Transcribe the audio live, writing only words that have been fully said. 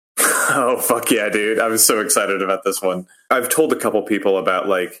Oh, fuck yeah, dude. I was so excited about this one. I've told a couple people about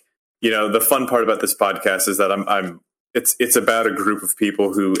the fun part about this podcast is that it's about a group of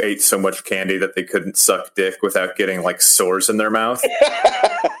people who ate so much candy that they couldn't suck dick without getting like sores in their mouth,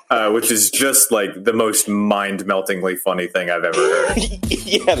 which is just like the most mind-meltingly funny thing I've ever heard.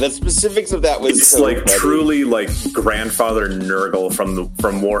 Yeah, the specifics of that was it's so like funny. Truly like grandfather Nurgle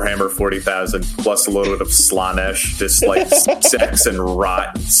from Warhammer 40,000 plus a little bit of Slanesh, just like sex and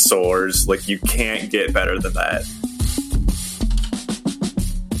rot and sores. Like you can't get better than that.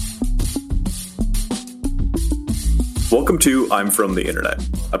 Welcome to I'm From the Internet,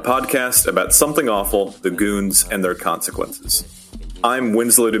 a podcast about something awful, the goons, and their consequences. I'm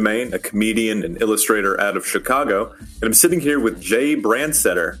Winslow Dumaine, a comedian and illustrator out of Chicago, and I'm sitting here with Jay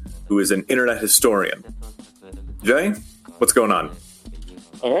Brandstetter, who is an internet historian. Jay, what's going on?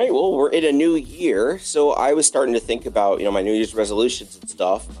 All right, well, we're in a new year, so I was starting to think about, my New Year's resolutions and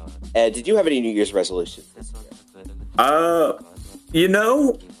stuff. Did you have any New Year's resolutions this year?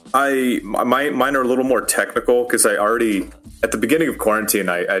 Mine are a little more technical because I already, at the beginning of quarantine,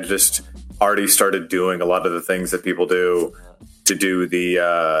 I just already started doing a lot of the things that people do to do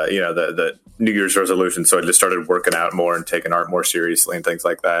the New Year's resolution. So I just started working out more and taking art more seriously and things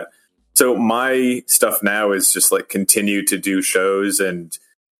like that. So my stuff now is just like continue to do shows, and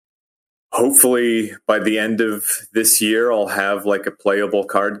hopefully by the end of this year, I'll have like a playable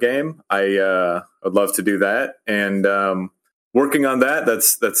card game. I would love to do that. And, working on that.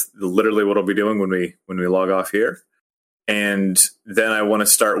 That's literally what I'll be doing when we log off here. And then I want to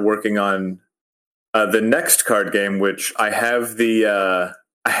start working on the next card game, which I have the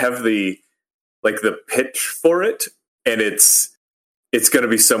pitch for it, and it's going to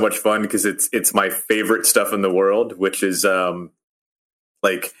be so much fun because it's my favorite stuff in the world, which is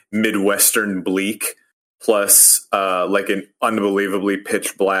like Midwestern bleak plus like an unbelievably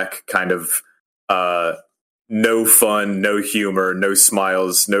pitch black kind of no fun, no humor, no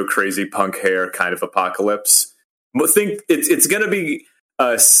smiles, no crazy punk hair kind of apocalypse. I think it's going to be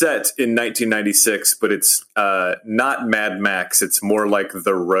set in 1996, but it's not Mad Max. It's more like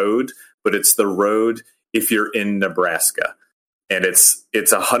The Road, but it's The Road if you're in Nebraska. And it's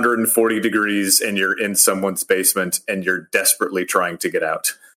 140 degrees and you're in someone's basement and you're desperately trying to get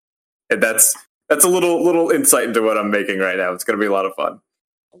out. And that's a little insight into what I'm making right now. It's going to be a lot of fun.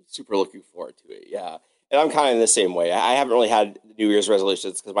 I'm super looking forward to it, yeah. And I'm kind of in the same way. I haven't really had New Year's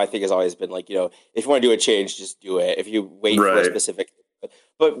resolutions because my thing has always been like, if you want to do a change, just do it. If you wait for a specific...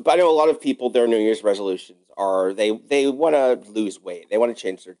 But I know a lot of people, their New Year's resolutions are they want to lose weight. They want to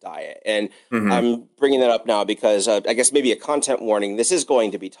change their diet. And I'm bringing that up now because I guess maybe a content warning. This is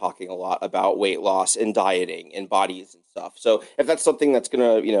going to be talking a lot about weight loss and dieting and bodies and stuff. So if that's something that's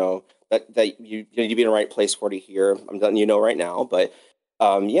going to, that you need to be in the right place for to hear, I'm letting you know right now. But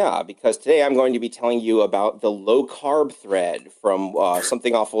because today I'm going to be telling you about the low-carb thread from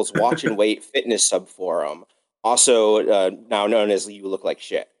Something Awful's Watch and Weight Fitness subforum, also now known as You Look Like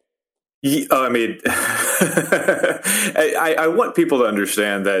Shit. I mean, I want people to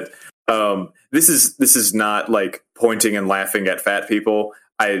understand that this is not like pointing and laughing at fat people.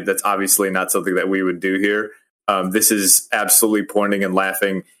 That's obviously not something that we would do here. This is absolutely pointing and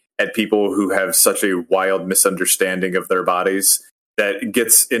laughing at people who have such a wild misunderstanding of their bodies that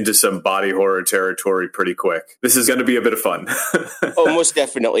gets into some body horror territory pretty quick. This is going to be a bit of fun. Oh, most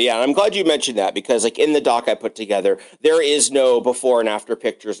definitely. Yeah. And I'm glad you mentioned that because like in the doc I put together, there is no before and after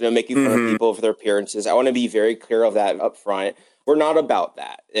pictures, no making fun of people for their appearances. I want to be very clear of that up front. We're not about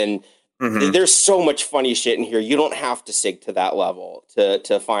that. And there's so much funny shit in here. You don't have to sink to that level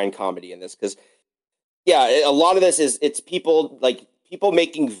to find comedy in this. Because yeah, a lot of this it's people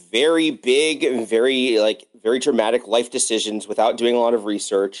making very big and very dramatic life decisions without doing a lot of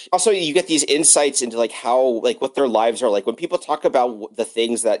research. Also, you get these insights into like how, like what their lives are like. When people talk about the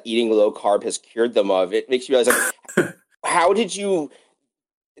things that eating low carb has cured them of, it makes you realize, like, how did you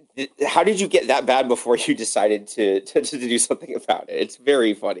get that bad before you decided to do something about it? It's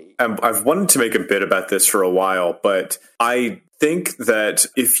very funny. I've wanted to make a bit about this for a while, but I think that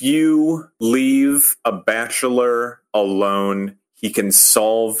if you leave a bachelor alone, he can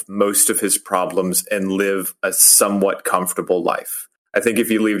solve most of his problems and live a somewhat comfortable life. I think if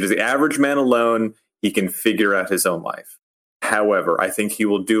you leave the average man alone, he can figure out his own life. However, I think he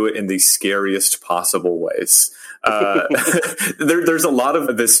will do it in the scariest possible ways. There's a lot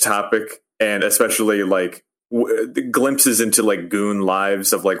of this topic, and especially like glimpses into like goon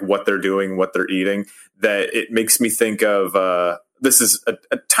lives of like what they're doing, what they're eating, that it makes me think of, this is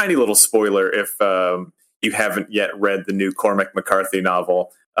a tiny little spoiler if you haven't yet read the new Cormac McCarthy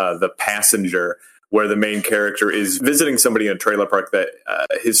novel, The Passenger, where the main character is visiting somebody in a trailer park that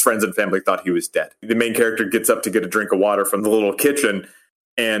his friends and family thought he was dead. The main character gets up to get a drink of water from the little kitchen,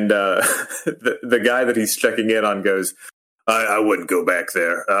 and the guy that he's checking in on goes, I wouldn't go back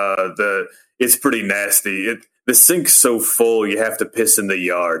there. It's pretty nasty. The sink's so full, you have to piss in the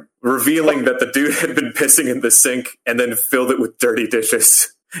yard. Revealing that the dude had been pissing in the sink and then filled it with dirty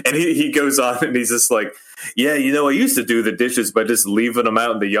dishes. And he goes on and he's just like, yeah, I used to do the dishes by just leaving them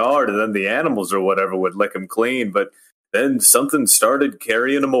out in the yard and then the animals or whatever would lick them clean. But then something started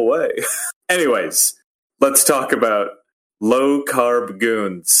carrying them away. Anyways, let's talk about Low-Carb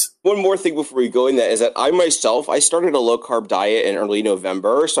Goons. One more thing before we go in that is that I started a low-carb diet in early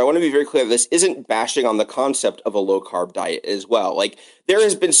November, so I want to be very clear that this isn't bashing on the concept of a low-carb diet as well. Like, there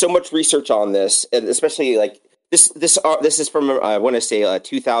has been so much research on this, and especially, like, this is from, I want to say,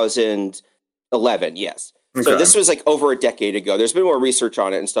 2011, yes. Okay. So this was, like, over a decade ago. There's been more research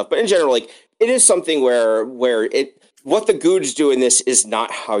on it and stuff, but in general, like, it is something where what the goons do in this is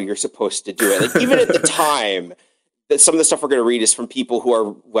not how you're supposed to do it. Like, even at the time... Some of the stuff we're going to read is from people who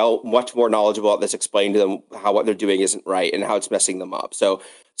are, much more knowledgeable about this, explaining to them how what they're doing isn't right and how it's messing them up. So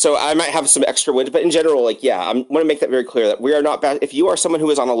I might have some extra wins, but in general, like, yeah, I want to make that very clear that we are not bad. If you are someone who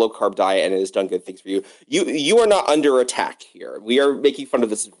is on a low-carb diet and it has done good things for you, you are not under attack here. We are making fun of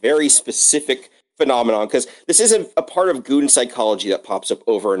this very specific phenomenon, because this is a part of goon psychology that pops up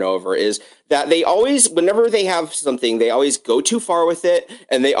over and over, is that they always, whenever they have something, they always go too far with it,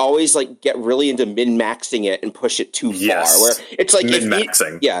 and they always like get really into min-maxing it and push it too far. Where it's like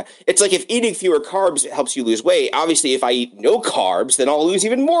min-maxing. It's like if eating fewer carbs helps you lose weight. Obviously, if I eat no carbs, then I'll lose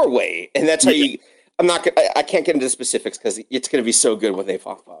even more weight, and that's how you. I can't get into specifics because it's going to be so good when they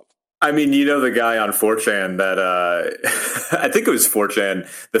pop up. I mean, the guy on 4chan that, I think it was 4chan,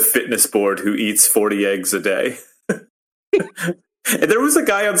 the fitness board, who eats 40 eggs a day. And there was a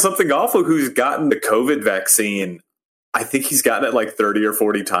guy on Something Awful who's gotten the COVID vaccine. I think he's gotten it like 30 or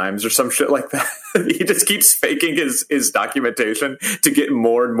 40 times or some shit like that. He just keeps faking his documentation to get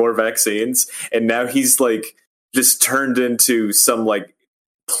more and more vaccines. And now he's like just turned into some like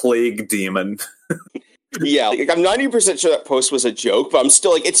plague demon. Yeah, like, I'm 90% sure that post was a joke, but I'm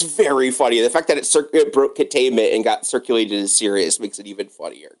still like, it's very funny. The fact that it broke containment and got circulated as serious makes it even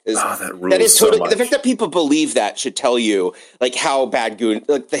funnier. That is totally so much. The fact that people believe that should tell you like how bad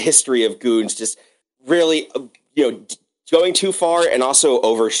the history of goons just really, going too far and also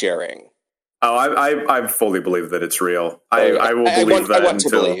oversharing. Oh, I fully believe that it's real. I will believe that. I want to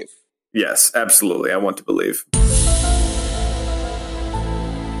believe. Yes, absolutely. I want to believe.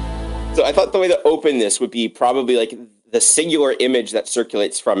 So I thought the way to open this would be probably like the singular image that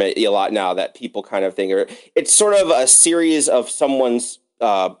circulates from it a lot now that people kind of think, or it's sort of a series of someone's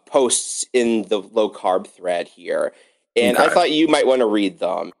posts in the low carb thread here. And okay. I thought you might want to read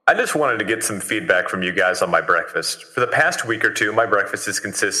them. I just wanted to get some feedback from you guys on my breakfast. For the past week or two, my breakfast has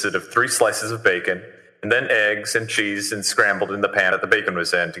consisted of 3 slices of bacon, and then eggs and cheese and scrambled in the pan that the bacon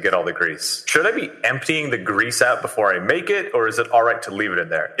was in to get all the grease. Should I be emptying the grease out before I make it, or is it all right to leave it in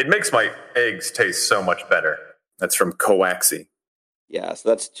there? It makes my eggs taste so much better. That's from Coaxy. Yeah, so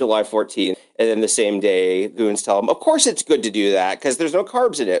that's July 14th. And then the same day, goons tell them, of course it's good to do that, because there's no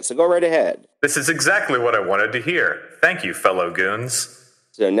carbs in it, so go right ahead. This is exactly what I wanted to hear. Thank you, fellow goons.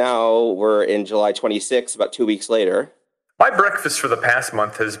 So now we're in July 26th, about 2 weeks later. My breakfast for the past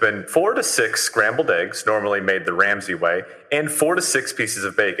month has been 4 to 6 scrambled eggs, normally made the Ramsay way, and 4 to 6 pieces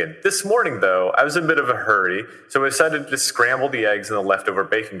of bacon. This morning, though, I was in a bit of a hurry, so I decided to just scramble the eggs in the leftover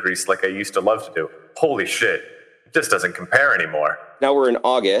bacon grease like I used to love to do. Holy shit, it just doesn't compare anymore. Now we're in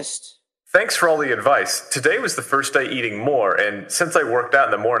August. Thanks for all the advice. Today was the first day eating more, and since I worked out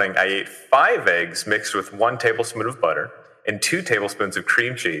in the morning, I ate 5 eggs mixed with 1 tablespoon of butter and 2 tablespoons of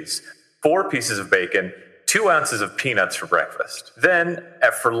cream cheese, 4 pieces of bacon, 2 ounces of peanuts for breakfast. Then,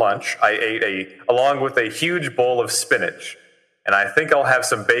 for lunch, I ate along with a huge bowl of spinach. And I think I'll have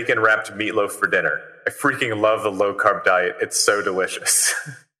some bacon-wrapped meatloaf for dinner. I freaking love the low-carb diet. It's so delicious.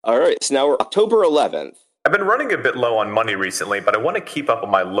 All right, so now we're October 11th. I've been running a bit low on money recently, but I want to keep up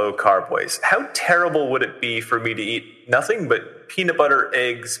on my low-carb ways. How terrible would it be for me to eat nothing but peanut butter,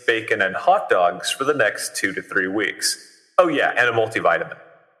 eggs, bacon, and hot dogs for the next 2 to 3 weeks? Oh yeah, and a multivitamin.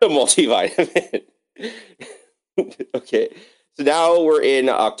 A multivitamin. Okay, so now we're in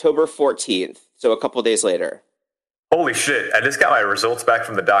October 14th, so a couple days later. Holy shit, I just got my results back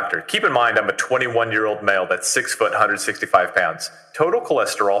from the doctor. Keep in mind, I'm a 21-year-old male that's 6 foot, 165 pounds. Total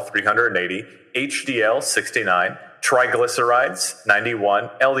cholesterol, 380, HDL, 69, triglycerides, 91,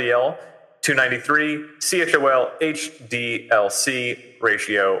 LDL, 293, CHOL, HDLC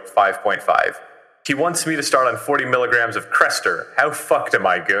ratio, 5.5. He wants me to start on 40 milligrams of Crestor. How fucked am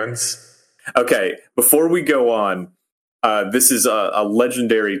I, goons? Okay, before we go on, this is a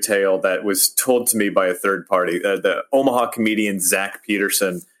legendary tale that was told to me by a third party. The Omaha comedian Zach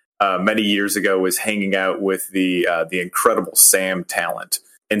Peterson many years ago was hanging out with the incredible Sam Talent,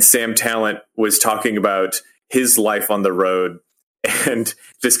 and Sam Talent was talking about his life on the road and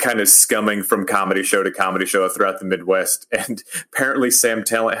just kind of scumming from comedy show to comedy show throughout the Midwest. And apparently Sam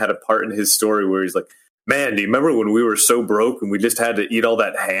Talent had a part in his story where he's like, man, do you remember when we were so broke and we just had to eat all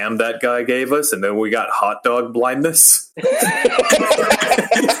that ham that guy gave us, and then we got hot dog blindness? And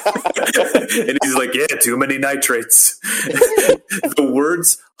he's like, yeah, too many nitrates. The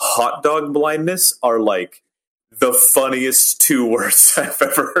words hot dog blindness are like the funniest 2 words I've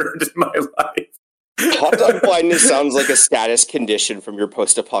ever heard in my life. Hot dog blindness sounds like a status condition from your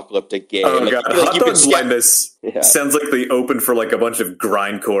post-apocalyptic game. Oh, like, God. Like Hot dog blindness sounds like they open for like a bunch of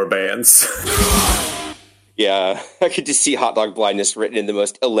grindcore bands. Yeah, I could just see hot dog blindness written in the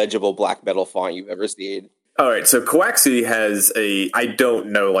most illegible black metal font you've ever seen. All right, so Coaxy has I don't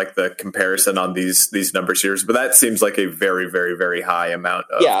know like the comparison on these numbers here, but that seems like a very, very, very high amount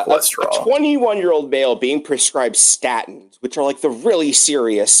of cholesterol. A 21-year-old male being prescribed statins, which are like the really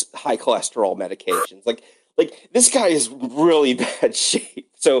serious high cholesterol medications. Like this guy is really bad shape.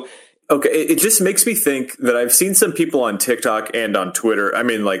 So okay, it just makes me think that I've seen some people on TikTok and on Twitter. I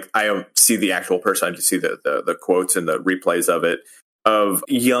mean, like, I don't see the actual person. I just see the quotes and the replays of it, of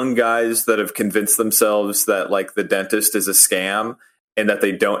young guys that have convinced themselves that, like, the dentist is a scam and that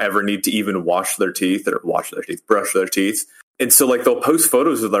they don't ever need to even brush their teeth. And so, like, they'll post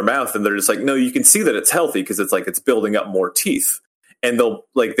photos of their mouth and they're just like, no, you can see that it's healthy because it's like it's building up more teeth. And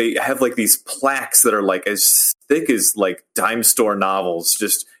they have like these plaques that are like as thick as like dime store novels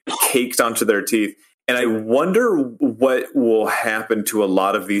just caked onto their teeth. And I wonder what will happen to a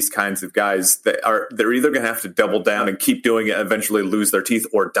lot of these kinds of guys they're either going to have to double down and keep doing it, eventually lose their teeth,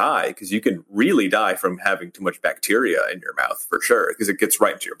 or die, because you can really die from having too much bacteria in your mouth for sure, because it gets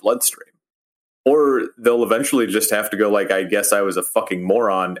right into your bloodstream. Or they'll eventually just have to go like, I guess I was a fucking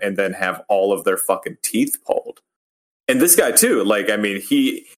moron, and then have all of their fucking teeth pulled. And this guy too, like, I mean,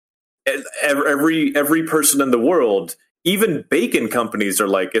 every person in the world, even bacon companies are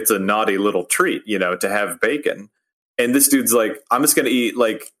like, it's a naughty little treat, to have bacon. And this dude's like, I'm just going to eat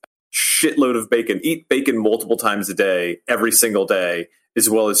like shitload of bacon, eat bacon multiple times a day, every single day, as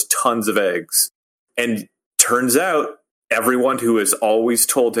well as tons of eggs. And turns out everyone who has always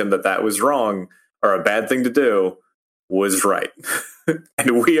told him that was wrong or a bad thing to do was right.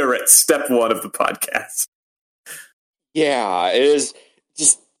 And we are at step 1 of the podcast. Yeah, it is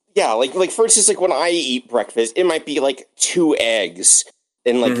just, yeah, like for instance, like when I eat breakfast, it might be like 2 eggs.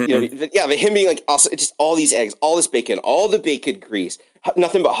 And like, him being like, also, it's just all these eggs, all this bacon, all the bacon grease,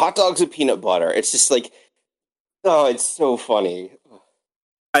 nothing but hot dogs with peanut butter. It's just like, oh, it's so funny.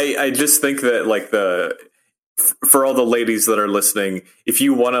 I just think that like for all the ladies that are listening, if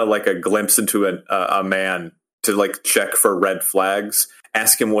you want to like a glimpse into a man to like check for red flags,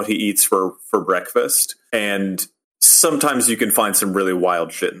 ask him what he eats for breakfast. And sometimes you can find some really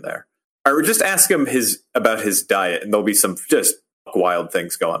wild shit in there. Or just ask him about his diet, and there'll be some just wild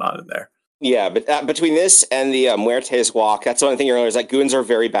things going on in there. Yeah, but between this and the Muertes Walk, that's the only thing you realize is that goons are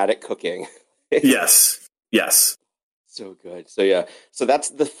very bad at cooking. Yes. So good. So yeah. So that's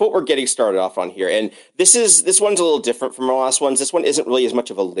the foot we're getting started off on here. And this one's a little different from our last ones. This one isn't really as much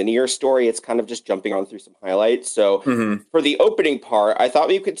of a linear story. It's kind of just jumping on through some highlights. So for the opening part, I thought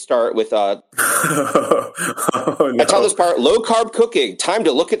we could start with I tell this part, low-carb cooking. Time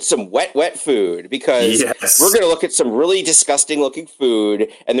to look at some wet food, because we're going to look at some really disgusting looking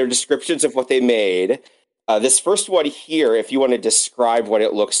food and their descriptions of what they made. This first one here, if you want to describe what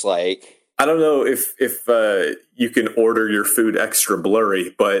it looks like. I don't know if you can order your food extra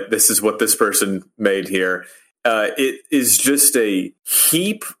blurry, but this is what this person made here. It is just a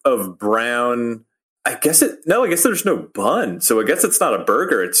heap of brown. I guess there's no bun, so I guess it's not a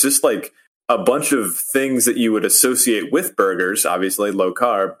burger. It's just like a bunch of things that you would associate with burgers, obviously low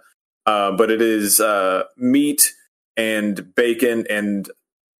carb. But it is meat and bacon and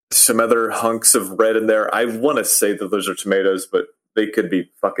some other hunks of red in there. I want to say that those are tomatoes, but they could be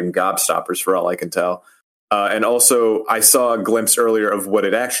fucking gobstoppers for all I can tell. And also, I saw a glimpse earlier of what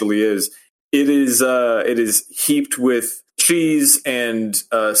it actually is. It is heaped with cheese and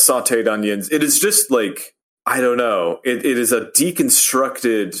sauteed onions. It is just like, I don't know. It is a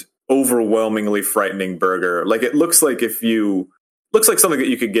deconstructed, overwhelmingly frightening burger. Like, it looks like something that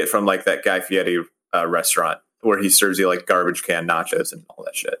you could get from like that Guy Fieri restaurant where he serves you like garbage can nachos and all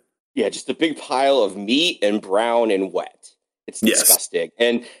that shit. Yeah, just a big pile of meat and brown and wet. It's disgusting.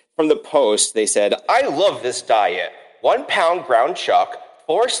 And from the Post, they said, I love this diet. 1 pound ground chuck,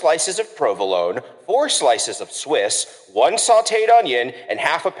 4 slices of provolone, 4 slices of Swiss, 1 sautéed onion, and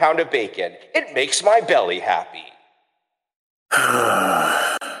half a pound of bacon. It makes my belly happy.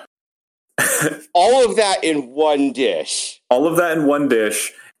 All of that in one dish. All of that in one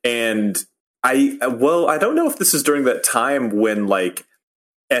dish. And I don't know if this is during that time when like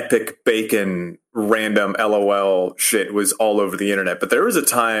epic bacon random LOL shit was all over the internet, but there was a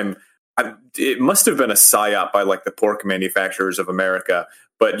time, it must have been a psyop by like the pork manufacturers of America,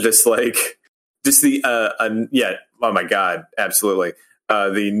 but oh my God, absolutely.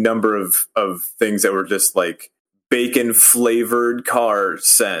 The number of things that were just like bacon flavored car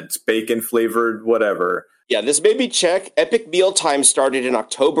scent, bacon flavored whatever. Yeah, this made me check. Epic Mealtime started in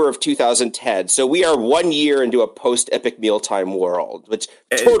October of 2010. So we are 1 year into a post-Epic Mealtime world, which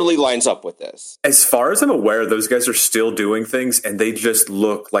totally lines up with this. As far as I'm aware, those guys are still doing things, and they just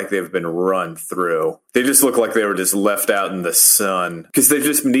look like they've been run through. They just look like they were just left out in the sun, because they've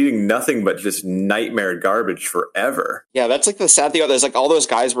just been eating nothing but just nightmare garbage forever. Yeah, that's like the sad thing. There's like all those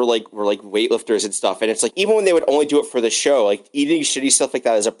guys were like weightlifters and stuff, and it's like even when they would only do it for the show, like eating shitty stuff like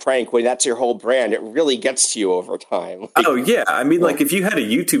that as a prank, when that's your whole brand, it really gets to you over time. Like, oh yeah, I mean, like if you had a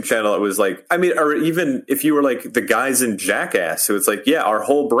YouTube channel, it was like, I mean, or even if you were like the guys in Jackass, who it's like, yeah, our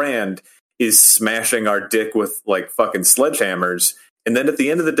whole brand is smashing our dick with like fucking sledgehammers, and then at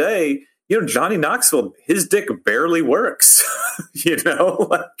the end of the day, you know, Johnny Knoxville, his dick barely works. You know,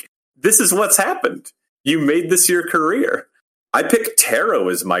 like this is what's happened. You made this your career. I picked tarot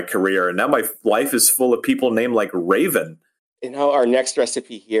as my career, and now my life is full of people named like Raven. And now our next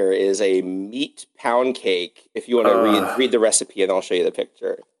recipe here is a meat pound cake. If you want to read the recipe, and I'll show you the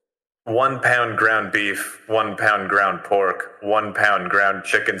picture. 1 pound ground beef, 1 pound ground pork, 1 pound ground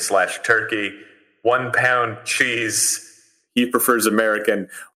chicken / turkey, 1 pound cheese. He prefers American.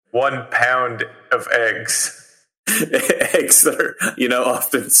 1 pound of eggs. Eggs that are, you know,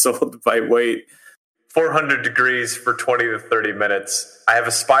 often sold by weight. 400 degrees for 20 to 30 minutes. I have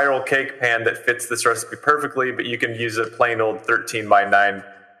a spiral cake pan that fits this recipe perfectly, but you can use a plain old 13 by 9.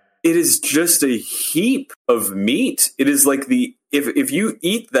 It is just a heap of meat. It is like if you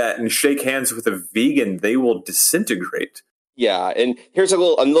eat that and shake hands with a vegan, they will disintegrate. Yeah, and here's a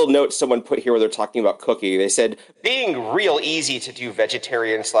little note someone put here where they're talking about cooking. They said, being real easy to do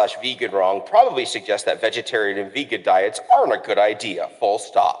vegetarian / vegan wrong probably suggests that vegetarian and vegan diets aren't a good idea, full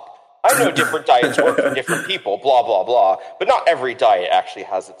stop. I know different diets work for different people, blah, blah, blah, but not every diet actually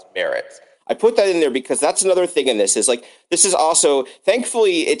has its merits. I put that in there because that's another thing in this is like, this is also,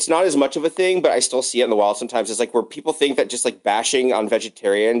 thankfully, it's not as much of a thing, but I still see it in the wild sometimes. It's like where people think that just like bashing on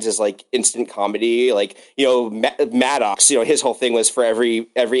vegetarians is like instant comedy. Like, you know, Maddox, you know, his whole thing was for every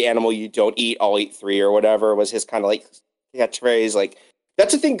animal you don't eat, I'll eat 3 or whatever was his kind of like catchphrase. Like,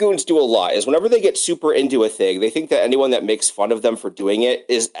 that's the thing goons do a lot, is whenever they get super into a thing, they think that anyone that makes fun of them for doing it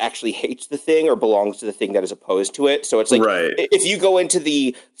is actually hates the thing or belongs to the thing that is opposed to it. So it's like, right. If you go into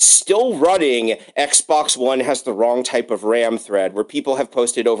the still running Xbox One has the wrong type of RAM thread where people have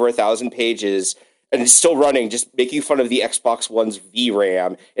posted over 1,000 pages and it's still running, just making fun of the Xbox One's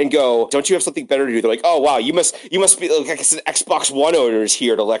VRAM and go, don't you have something better to do? They're like, oh, wow, you must be like I said, Xbox One owners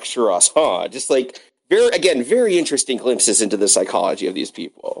here to lecture us, huh? Just like, very interesting glimpses into the psychology of these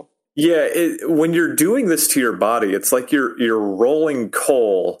people. Yeah, when you're doing this to your body, it's like you're rolling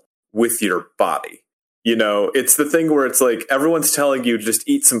coal with your body. You know, it's the thing where it's like everyone's telling you just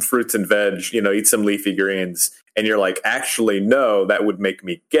eat some fruits and veg, you know, eat some leafy greens. And you're like, actually, no, that would make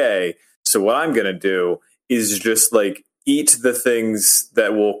me gay. So what I'm going to do is just like eat the things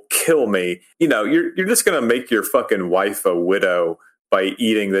that will kill me. You know, you're just going to make your fucking wife a widow by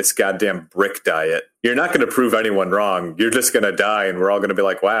eating this goddamn brick diet. You're not going to prove anyone wrong. You're just going to die, and we're all going to be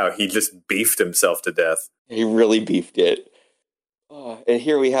like, wow, he just beefed himself to death. He really beefed it. Oh, and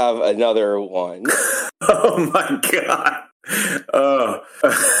here we have another one. Oh, my God. Oh.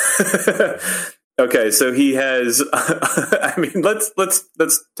 Okay, so he has... I mean, let's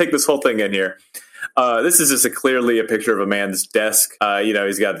take this whole thing in here. This is just clearly a picture of a man's desk. You know,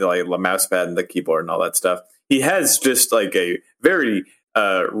 he's got the mouse pad and the keyboard and all that stuff. He has just like a very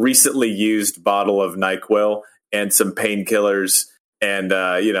recently used bottle of NyQuil and some painkillers and,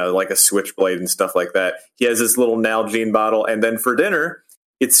 you know, like a switchblade and stuff like that. He has this little Nalgene bottle. And then for dinner,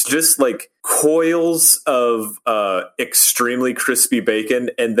 it's just like coils of extremely crispy bacon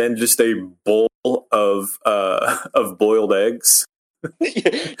and then just a bowl of boiled eggs.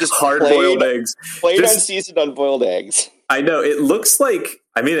 Just hard-boiled eggs. Plain unseasoned unboiled eggs. I know. It looks like,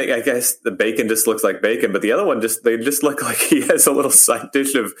 I mean, I guess the bacon just looks like bacon, but the other one they just look like he has a little side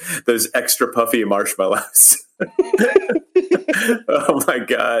dish of those extra puffy marshmallows. Oh my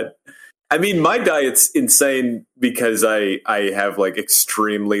God. I mean, my diet's insane because I have like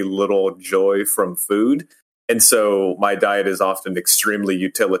extremely little joy from food. And so my diet is often extremely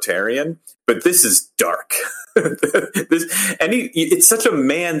utilitarian, but this is dark. It's such a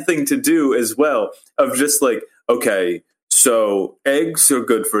man thing to do as well, of just like, okay, so eggs are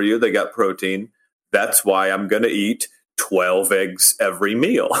good for you. They got protein. That's why I'm going to eat 12 eggs every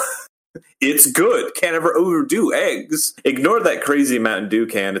meal. It's good. Can't ever overdo eggs. Ignore that crazy Mountain Dew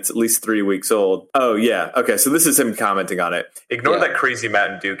can. It's at least 3 weeks old. Oh, yeah. Okay, so this is him commenting on it. Ignore that crazy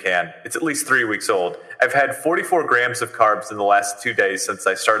Mountain Dew can. It's at least 3 weeks old. I've had 44 grams of carbs in the last 2 days since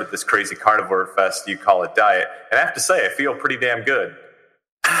I started this crazy carnivore fest you call it diet. And I have to say, I feel pretty damn good.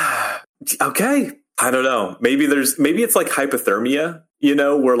 Okay. I don't know. Maybe it's like hypothermia,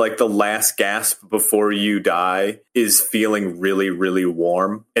 where like the last gasp before you die is feeling really, really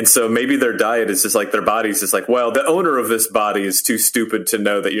warm. And so maybe their diet is just like their body's just like, well, the owner of this body is too stupid to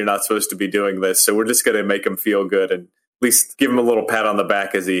know that you're not supposed to be doing this. So we're just going to make him feel good and at least give him a little pat on the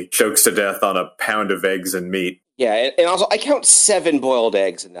back as he chokes to death on a pound of eggs and meat. Yeah. And also I count 7 boiled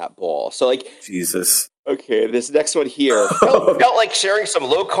eggs in that bowl. So like, Jesus. Okay, this next one here felt like sharing some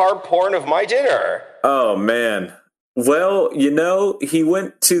low-carb porn of my dinner. Oh, man. Well, he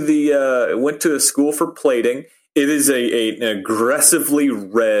went to a school for plating. It is an aggressively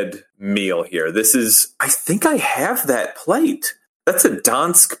red meal here. This is, I think I have that plate. That's a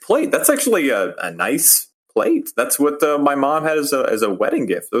Donsk plate. That's actually a nice plate. That's what my mom had as a wedding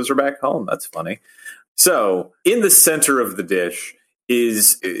gift. Those are back home. That's funny. So, in the center of the dish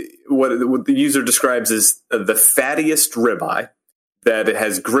is what the user describes as the fattiest ribeye, that it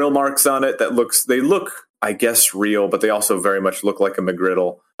has grill marks on it they look, I guess, real, but they also very much look like a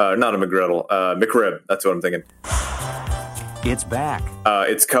McGriddle. Not a McGriddle, McRib. That's what I'm thinking. It's back.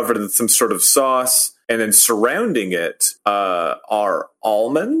 It's covered in some sort of sauce, and then surrounding it are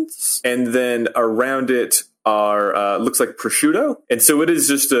almonds, and then around it are looks like prosciutto. And so it is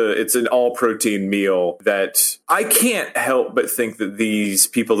just it's an all protein meal that I can't help but think that these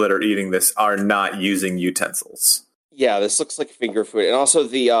people that are eating this are not using utensils. Yeah, this looks like finger food. And also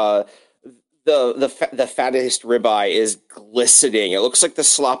the fattest ribeye is glistening. It looks like the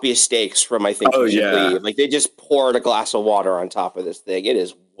sloppiest steaks from, I think, like they just poured a glass of water on top of this thing. It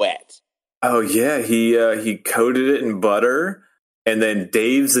is wet. Oh yeah, he coated it in butter, and then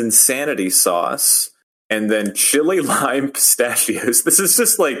Dave's Insanity sauce, and then chili lime pistachios. This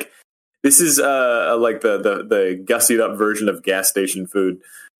is like the gussied up version of gas station food.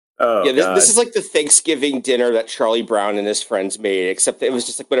 Oh, yeah, this is like the Thanksgiving dinner that Charlie Brown and his friends made, except that it was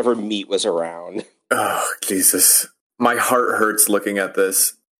just like whatever meat was around. Oh, Jesus. My heart hurts looking at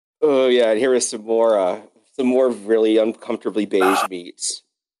this. Oh, yeah, and here is some more really uncomfortably beige meats.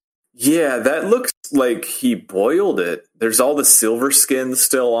 Yeah, that looks like he boiled it. There's all the silver skin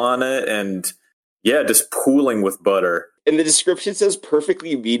still on it, and yeah, just pooling with butter. And the description says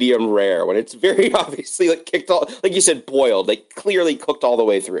perfectly medium rare, when it's very obviously like like you said, boiled, like clearly cooked all the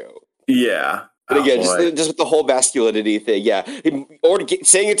way through. Yeah. But again, just with the whole masculinity thing, yeah. Or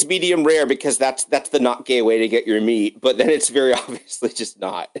saying it's medium rare because that's the not gay way to get your meat, but then it's very obviously just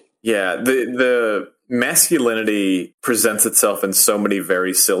not. Yeah, the masculinity presents itself in so many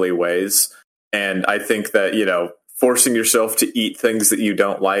very silly ways. And I think that, forcing yourself to eat things that you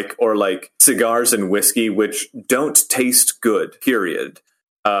don't like, or like cigars and whiskey, which don't taste good, period.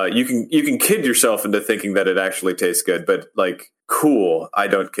 You can kid yourself into thinking that it actually tastes good, but like, cool, I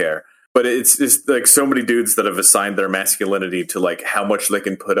don't care. But it's just like so many dudes that have assigned their masculinity to like how much they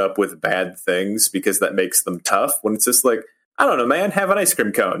can put up with bad things because that makes them tough, when it's just like, I don't know, man, have an ice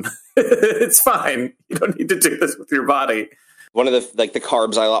cream cone. It's fine. You don't need to do this with your body. One of the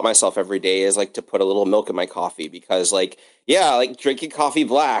carbs I allot myself every day is like to put a little milk in my coffee, because like drinking coffee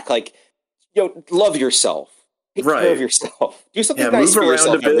black, like, love yourself. Take care of yourself. Do something nice for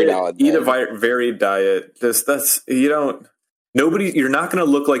yourself every now and then. Eat a varied diet. You're not going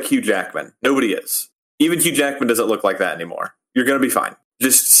to look like Hugh Jackman. Nobody is. Even Hugh Jackman doesn't look like that anymore. You're going to be fine.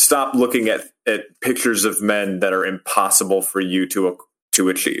 Just stop looking at pictures of men that are impossible for you to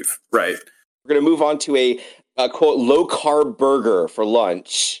achieve. Right. We're going to move on to a quote, low-carb burger for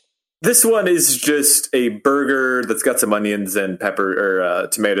lunch. This one is just a burger that's got some onions and pepper or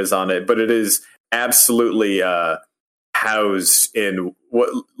tomatoes on it, but it is absolutely housed in what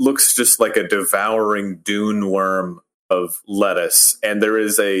looks just like a devouring dune worm of lettuce. And there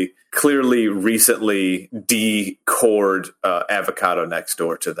is a clearly recently decored avocado next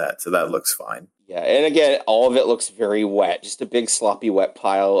door to that. So that looks fine. Yeah, and again, all of it looks very wet. Just a big sloppy wet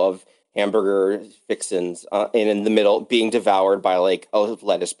pile of hamburger fixins, and in the middle being devoured by like a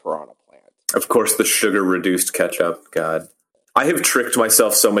lettuce piranha plant. Of course, the sugar reduced ketchup. God. I have tricked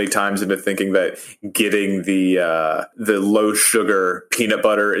myself so many times into thinking that getting the low sugar peanut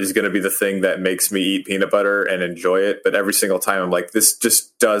butter is going to be the thing that makes me eat peanut butter and enjoy it. But every single time I'm like, this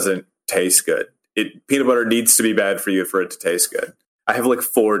just doesn't taste good. Peanut butter needs to be bad for you for it to taste good. I have like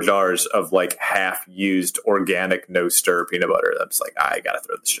 4 jars of like half used organic no stir peanut butter. That's like, I gotta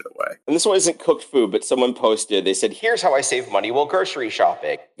throw this shit away. And this one isn't cooked food, but someone posted, they said, here's how I save money while grocery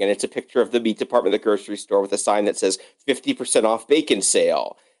shopping. And it's a picture of the meat department of the grocery store with a sign that says 50% off bacon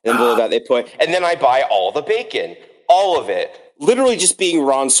sale. And then below that they put, and then I buy all the bacon, all of it. Literally just being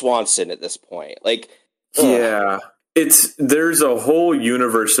Ron Swanson at this point. Like, yeah. There's a whole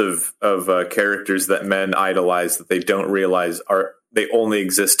universe of characters that men idolize that they don't realize they only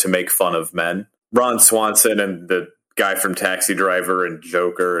exist to make fun of men. Ron Swanson and the guy from Taxi Driver and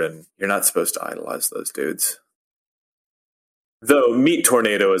Joker, and you're not supposed to idolize those dudes. Though Meat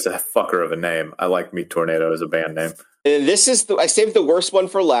Tornado is a fucker of a name. I like Meat Tornado as a band name. And this is I saved the worst one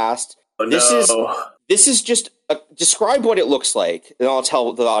for last. Oh, no. This is just describe what it looks like, and I'll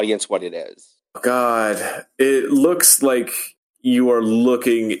tell the audience what it is. God, it looks like you are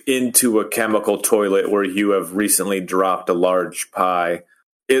looking into a chemical toilet where you have recently dropped a large pie.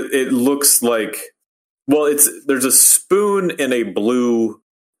 It looks like, well, there's a spoon in a blue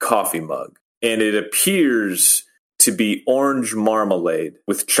coffee mug, and it appears to be orange marmalade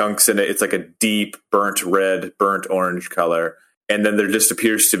with chunks in it. It's like a deep burnt red, burnt orange color. And then there just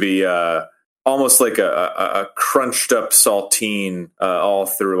appears to be almost like a crunched up saltine all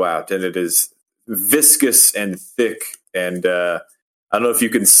throughout. And it is viscous and thick. And I don't know if you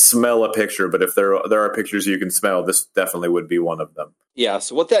can smell a picture, but if there are pictures you can smell, this definitely would be one of them. Yeah,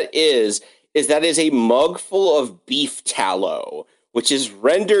 so what that is a mug full of beef tallow, which is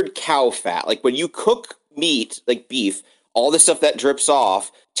rendered cow fat. Like when you cook meat, like beef, all the stuff that drips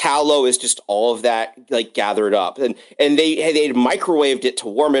off, tallow is just all of that like gathered up. And they microwaved it to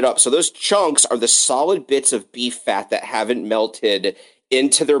warm it up. So those chunks are the solid bits of beef fat that haven't melted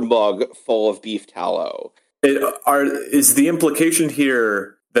into their mug full of beef tallow. Is the implication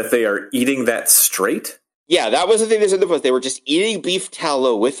here that they are eating that straight? Yeah, that was the thing they said in the post. They were just eating beef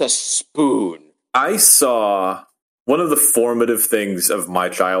tallow with a spoon. I saw one of the formative things of my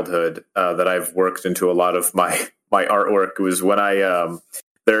childhood that I've worked into a lot of my artwork was when I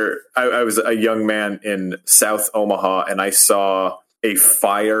was a young man in South Omaha, and I saw a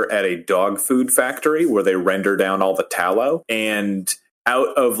fire at a dog food factory where they render down all the tallow, and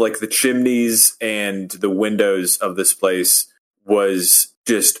out of like the chimneys and the windows of this place was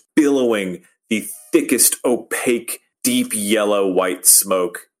just billowing the thickest, opaque, deep yellow white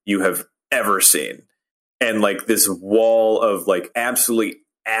smoke you have ever seen. And like this wall of like absolutely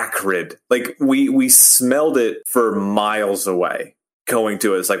acrid, like we smelled it for miles away going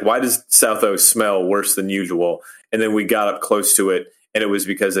to it. It's like, why does South O smell worse than usual? And then we got up close to it, and it was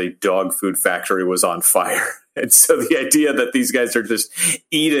because a dog food factory was on fire. And so the idea that these guys are just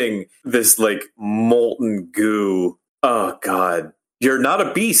eating this like molten goo, oh God, you're not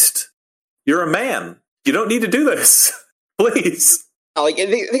a beast. You're a man. You don't need to do this. Please. Like, I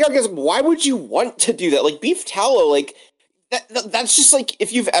guess, why would you want to do that? Like, beef tallow, like, that's just like,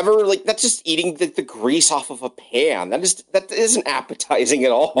 if you've ever, like, that's just eating the grease off of a pan. That isn't appetizing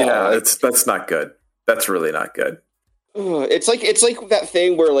at all. Yeah, that's not good. That's really not good. It's like that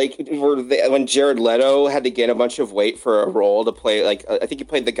thing where when Jared Leto had to gain a bunch of weight for a role to play, like I think he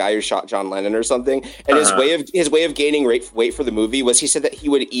played the guy who shot John Lennon or something, and his way of gaining weight for the movie was he said that he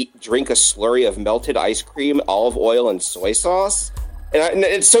would drink a slurry of melted ice cream, olive oil, and soy sauce. And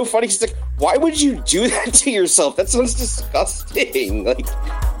it's so funny because it's like, why would you do that to yourself? That sounds disgusting. Like,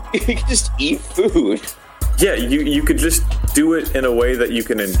 you could just eat food. Yeah, you could just do it in a way that you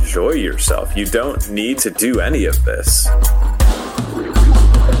can enjoy yourself. You don't need to do any of this.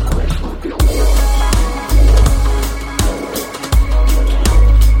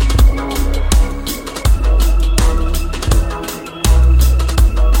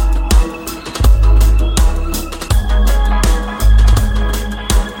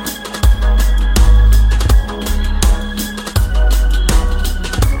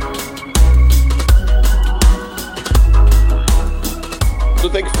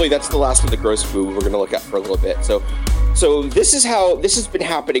 Thankfully, that's the last of the gross food we're going to look at for a little bit. So this has been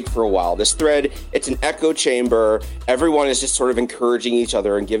happening for a while. This thread, it's an echo chamber. Everyone is just sort of encouraging each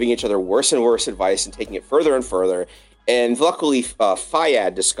other and giving each other worse and worse advice and taking it further and further. And luckily,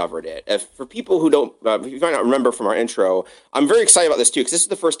 Fayad discovered it. For people who don't, if you might not remember from our intro, I'm very excited about this too, because this is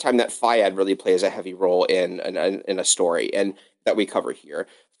the first time that Fayad really plays a heavy role in a story and that we cover here.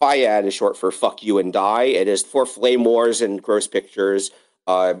 Fayad is short for "fuck you and die." It is for Flame Wars and Gross Pictures.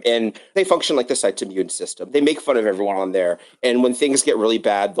 And they function like the site's immune system. They make fun of everyone on there. And when things get really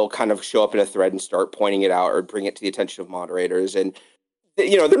bad, they'll kind of show up in a thread and start pointing it out or bring it to the attention of moderators. And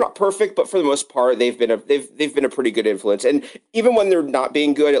they're not perfect, but for the most part, they've been a pretty good influence. And even when they're not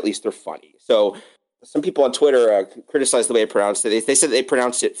being good, at least they're funny. So some people on Twitter criticized the way I pronounced it. They said they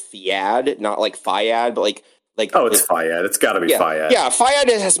pronounced it Fiad, not like Fiad, but like it's Fiad. It's got to be Fiad. Yeah, Fiad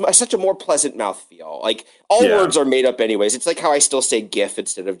has such a more pleasant mouthfeel. Like, all words are made up anyways. It's like how I still say GIF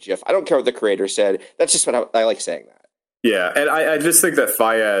instead of GIF. I don't care what the creator said. That's just what I like saying that. Yeah, and I just think that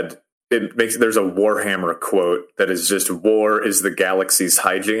Fiad, there's a Warhammer quote that is just, war is the galaxy's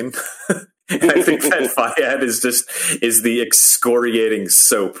hygiene. And I think that Fiad is the excoriating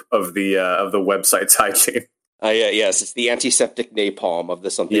soap of the website's hygiene. Yes, it's the antiseptic napalm of the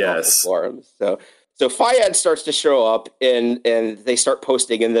Something Awful forums. So Fiad starts to show up, and they start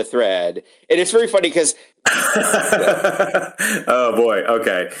posting in the thread. And it's very funny because... Oh, boy.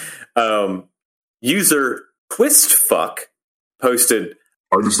 Okay. User Twistfuck posted...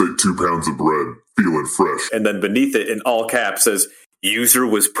 I just ate 2 pounds of bread, feeling fresh. And then beneath it, in all caps, says, user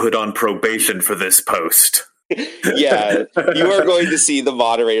was put on probation for this post. Yeah, you are going to see the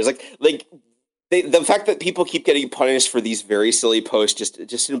moderators. The fact that people keep getting punished for these very silly posts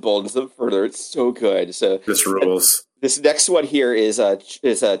just emboldens them further. It's so good. So this rules. This next one here is a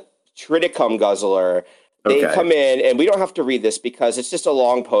Triticum Guzzler. They come in, and we don't have to read this because it's just a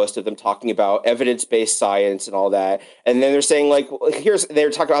long post of them talking about evidence-based science and all that. And then they're saying, they're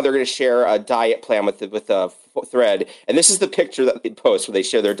talking about how they're going to share a diet plan with the thread. And this is the picture that they post when they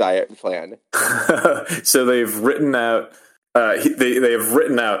share their diet plan. So they've written out. They have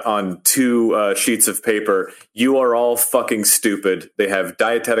written out on 2 sheets of paper, you are all fucking stupid. They have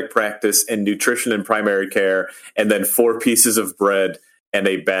dietetic practice and nutrition and primary care, and then 4 pieces of bread and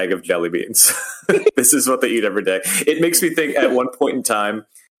a bag of jelly beans. This is what they eat every day. It makes me think at one point in time,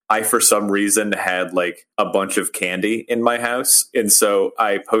 I, for some reason, had a bunch of candy in my house. And so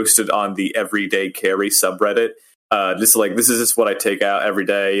I posted on the Everyday Carry subreddit, this is just what I take out every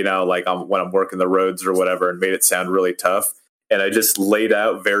day, when I'm working the roads or whatever, and made it sound really tough. And I just laid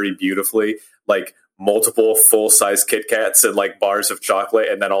out very beautifully, multiple full-size Kit Kats and bars of chocolate,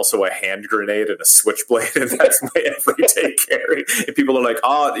 and then also a hand grenade and a switchblade, and that's my everyday carry. And people are like,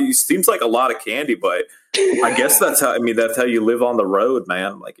 "Oh, it seems like a lot of candy, but I guess that's how you live on the road,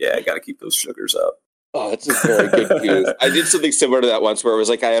 man." I'm like, yeah, I got to keep those sugars up. Oh, that's a very good use. I did something similar to that once, where it was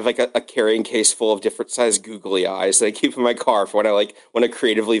I have a carrying case full of different sized googly eyes that I keep in my car for when I want to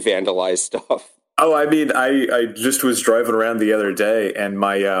creatively vandalize stuff. Oh, I mean, I just was driving around the other day, and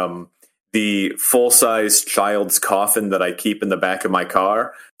my the full-size child's coffin that I keep in the back of my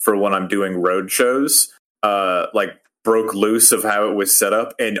car for when I'm doing road shows, broke loose of how it was set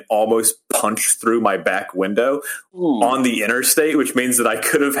up and almost punched through my back window on the interstate, which means that I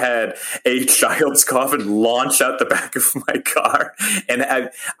could have had a child's coffin launch out the back of my car. And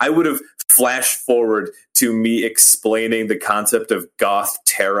I would have flashed forward to me explaining the concept of goth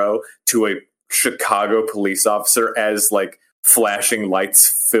tarot to a Chicago police officer as flashing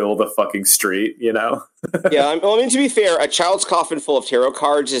lights fill the fucking street, Yeah, to be fair, a child's coffin full of tarot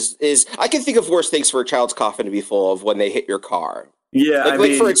cards is I can think of worse things for a child's coffin to be full of when they hit your car. Yeah,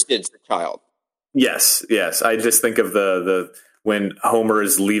 for instance, the child. Yes. I just think of the when Homer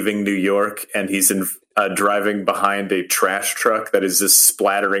is leaving New York and he's driving behind a trash truck that is just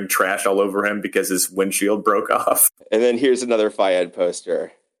splattering trash all over him because his windshield broke off. And then here's another Fiad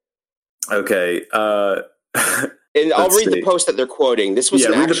poster. Okay. And I'll read the post that they're quoting. This was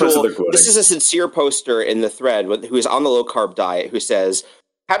this is a sincere poster in the thread who is on the low-carb diet who says,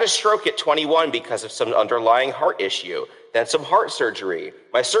 had a stroke at 21 because of some underlying heart issue, then some heart surgery.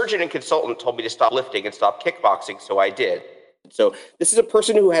 My surgeon and consultant told me to stop lifting and stop kickboxing, so I did. So this is a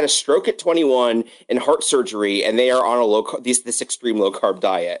person who had a stroke at 21 and heart surgery, and they are on this extreme low-carb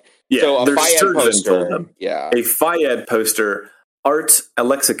diet. Yeah, so their surgeon told them. Yeah. A Fiad poster, Art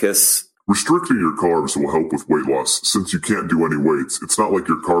Alexicus. Restricting your carbs will help with weight loss. Since you can't do any weights, it's not like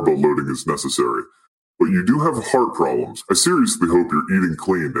your carbo loading is necessary. But you do have heart problems. I seriously hope you're eating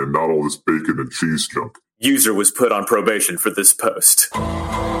clean and not all this bacon and cheese junk. User was put on probation for this post.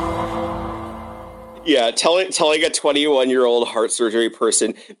 Yeah, telling a 21-year-old heart surgery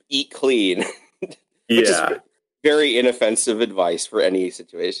person, eat clean. Which is very inoffensive advice for any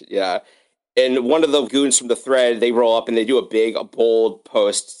situation. Yeah. And one of the goons from the thread, they roll up and they do a bold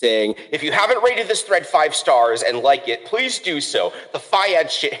post saying, if you haven't rated this thread 5 stars and like it, please do so. The Fiad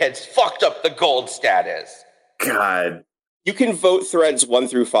shitheads fucked up the gold status. God. You can vote threads 1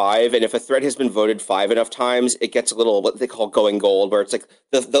 through 5, and if a thread has been voted 5 enough times, it gets a little, what they call going gold, where it's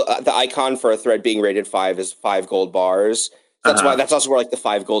the icon for a thread being rated 5 is 5 gold bars. So that's also where like the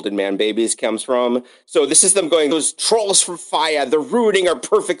 5 golden man babies comes from. So this is them going, those trolls from Fiad, they're ruining our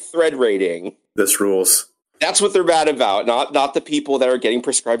perfect thread rating. This rules. That's what they're mad about, not the people that are getting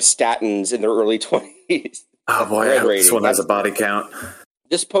prescribed statins in their early 20s. Oh boy, I hope this one has a body count.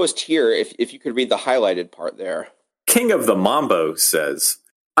 This post here, if you could read the highlighted part there. King of the Mambo says,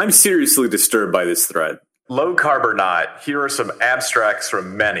 I'm seriously disturbed by this thread. Low carb or not, here are some abstracts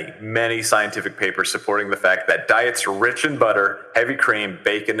from many, many scientific papers supporting the fact that diets rich in butter, heavy cream,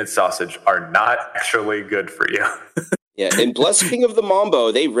 bacon, and sausage are not actually good for you. Yeah, and bless King of the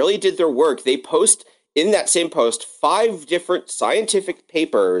Mambo, they really did their work. They post, in that same post, 5 different scientific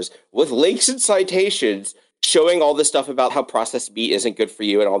papers with links and citations showing all this stuff about how processed meat isn't good for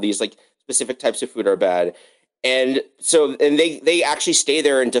you and all these like specific types of food are bad. And so, and they actually stay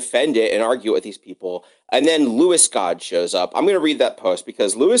there and defend it and argue with these people. And then Louis God shows up. I'm going to read that post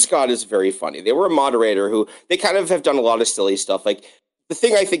because Louis God is very funny. They were a moderator who, they kind of have done a lot of silly stuff. Like, the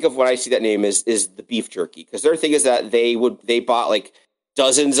thing I think of when I see that name is the beef jerky. Because their thing is that they bought like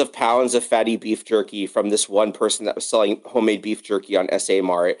dozens of pounds of fatty beef jerky from this one person that was selling homemade beef jerky on SA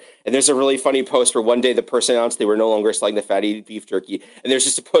Mart. And there's a really funny post where one day the person announced they were no longer selling the fatty beef jerky. And there's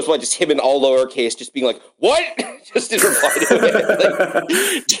just a post about just him in all lowercase, just being like, what? Just in reply to it.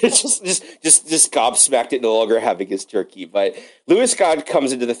 Like, just gobsmacked at no longer having his jerky. But Louis God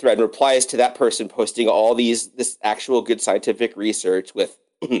comes into the thread and replies to that person posting all this actual good scientific research with...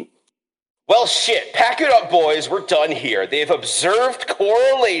 Well, shit, pack it up, boys. We're done here. They've observed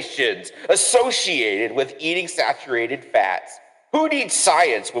correlations associated with eating saturated fats. Who needs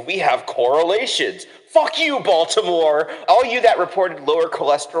science when we have correlations? Fuck you, Baltimore. All you that reported lower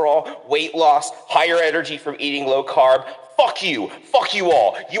cholesterol, weight loss, higher energy from eating low carb, fuck you. Fuck you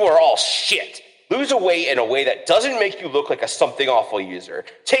all. You are all shit. Lose weight in a way that doesn't make you look like a something awful user.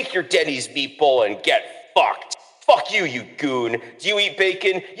 Take your Denny's meat bowl and get fucked. Fuck you, you goon. Do you eat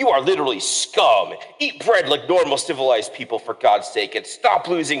bacon? You are literally scum. Eat bread like normal civilized people, for God's sake, and stop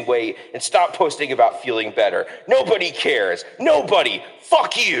losing weight and stop posting about feeling better. Nobody cares. Nobody.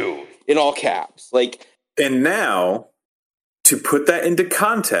 Fuck you. In all caps. Like, and now, to put that into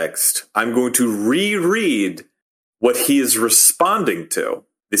context, I'm going to reread what he is responding to.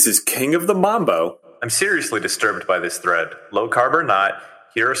 This is King of the Mambo. I'm seriously disturbed by this thread. Low carb or not,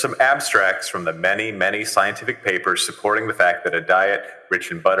 here are some abstracts from the many, many scientific papers supporting the fact that a diet rich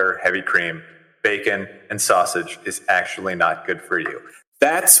in butter, heavy cream, bacon, and sausage is actually not good for you.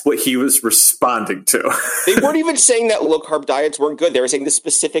 That's what he was responding to. They weren't even saying that low-carb diets weren't good. They were saying the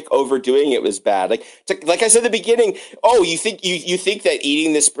specific overdoing it was bad. Like I said at the beginning, oh, you think that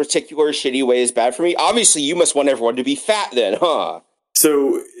eating this particular shitty way is bad for me? Obviously, you must want everyone to be fat then, huh?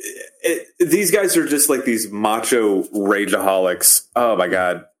 So these guys are just like these macho rageaholics. Oh my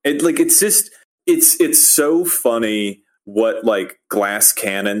God. It's so funny what like glass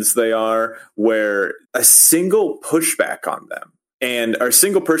cannons they are, where a single pushback on them and a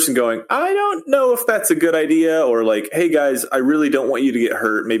single person going, I don't know if that's a good idea, or like, hey guys, I really don't want you to get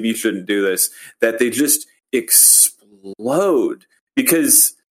hurt. Maybe you shouldn't do this. That they just explode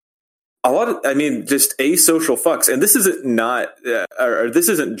because just asocial fucks. And this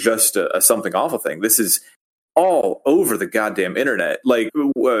isn't just a something awful thing. This is all over the goddamn internet. Like,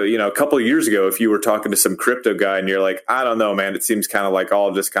 a couple of years ago, if you were talking to some crypto guy and you're like, I don't know, man, it seems kind of like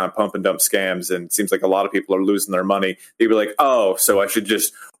all just kind of pump and dump scams. And it seems like a lot of people are losing their money. They'd be like, oh, so I should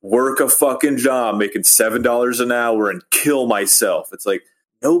just work a fucking job making $7 an hour and kill myself. It's like,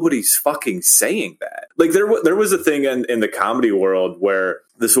 nobody's fucking saying that. Like there was a thing in the comedy world where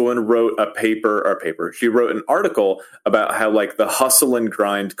this woman wrote she wrote an article about how like the hustle and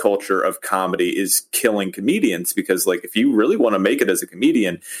grind culture of comedy is killing comedians, because like if you really want to make it as a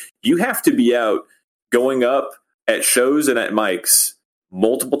comedian, you have to be out going up at shows and at mics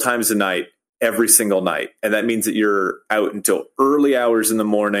multiple times a night, every single night. And that means that you're out until early hours in the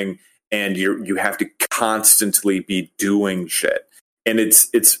morning and you have to constantly be doing shit. And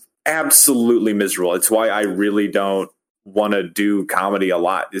it's absolutely miserable. It's why I really don't want to do comedy a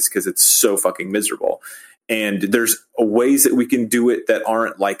lot, is because it's so fucking miserable. And there's ways that we can do it that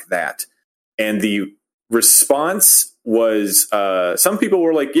aren't like that. And the response was, some people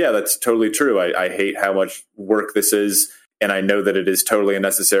were like, yeah, that's totally true. I hate how much work this is. And I know that it is totally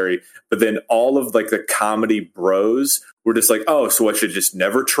unnecessary. But then all of like the comedy bros were just like, oh, so I should just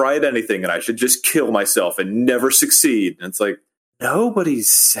never try at anything. And I should just kill myself and never succeed. And it's like, nobody's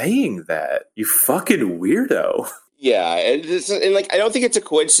saying that, you fucking weirdo. Yeah, and like I don't think it's a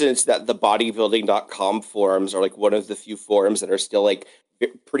coincidence that the bodybuilding.com forums are like one of the few forums that are still like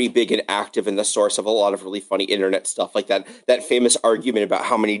pretty big and active in the source of a lot of really funny internet stuff, like that famous argument about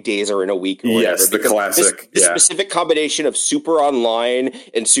how many days are in a week or whatever. Yes, the classic. This specific combination of super online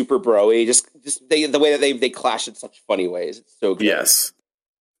and super broy, the way that they clash in such funny ways. It's so good. Yes.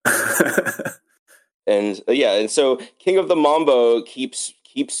 And so King of the Mambo keeps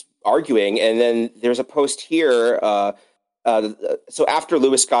arguing, and then there's a post here. So after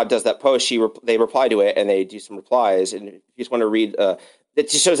Louis Scott does that post, they reply to it, and they do some replies. And if you just want to read, it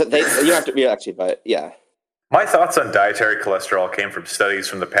just shows that you don't have to read actually, but yeah. My thoughts on dietary cholesterol came from studies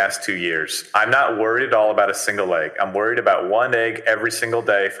from the past 2 years. I'm not worried at all about a single egg. I'm worried about one egg every single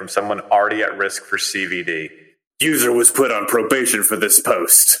day from someone already at risk for CVD. User was put on probation for this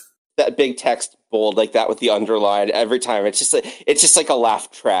post. That big text bold like that with the underline every time. It's just like a laugh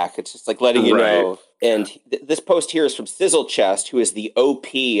track. It's just like letting you know. And this post here is from Sizzle Chest, who is the OP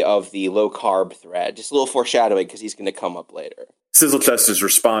of the low carb thread. Just a little foreshadowing because he's going to come up later. Sizzle Chest is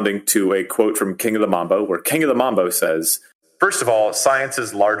responding to a quote from King of the Mambo, where King of the Mambo says, "First of all, science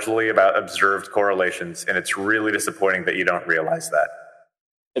is largely about observed correlations, and it's really disappointing that you don't realize that."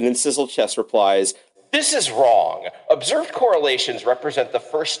 And then Sizzle Chest replies, "This is wrong. Observed correlations represent the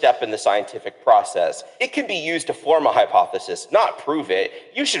first step in the scientific process. It can be used to form a hypothesis, not prove it.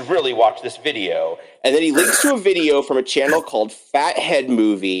 You should really watch this video." And then he links to a video from a channel called Fathead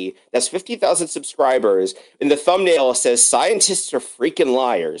Movie that's 50,000 subscribers. And the thumbnail says, "Scientists are freaking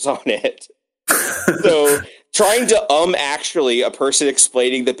liars" on it. So trying to actually a person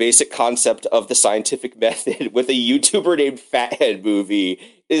explaining the basic concept of the scientific method with a YouTuber named Fathead Movie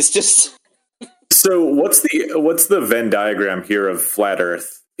is just... So what's the Venn diagram here of flat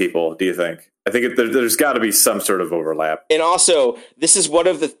Earth people, do you think? I think there's got to be some sort of overlap. And also, this is one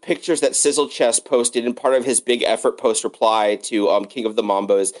of the pictures that Sizzle Chest posted in part of his big effort post reply to King of the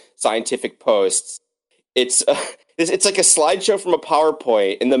Mambo's scientific posts. It's like a slideshow from a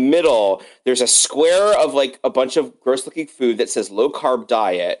PowerPoint. In the middle, there's a square of like a bunch of gross-looking food that says low-carb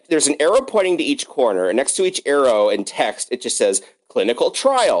diet. There's an arrow pointing to each corner, and next to each arrow in text, it just says clinical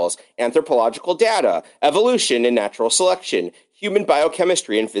trials, anthropological data, evolution and natural selection, human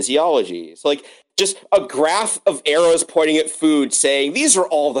biochemistry and physiology. So like just a graph of arrows pointing at food saying these are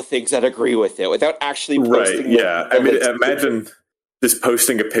all the things that agree with it without actually posting. Right, yeah. I mean, imagine just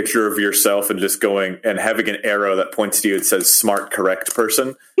posting a picture of yourself and just going and having an arrow that points to you and says smart, correct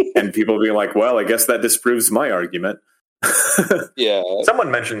person. And people being like, well, I guess that disproves my argument. Yeah.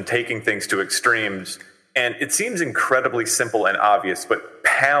 Someone mentioned taking things to extremes. And it seems incredibly simple and obvious, but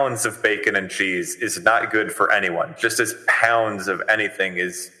pounds of bacon and cheese is not good for anyone, just as pounds of anything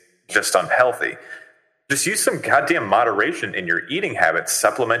is just unhealthy. Just use some goddamn moderation in your eating habits,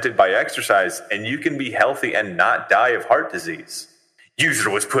 supplemented by exercise, and you can be healthy and not die of heart disease. User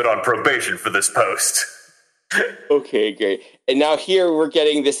was put on probation for this post. Okay, great. And now here we're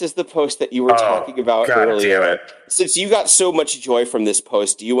getting, this is the post that you were talking about earlier. Damn it. Since you got so much joy from this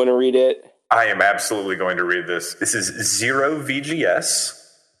post, do you want to read it? I am absolutely going to read this. This is 0VGS,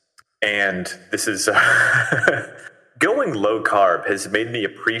 and this is going low carb has made me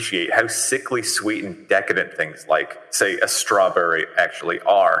appreciate how sickly sweet and decadent things like, say, a strawberry actually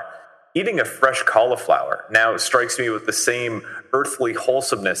are. Eating a fresh cauliflower now strikes me with the same earthly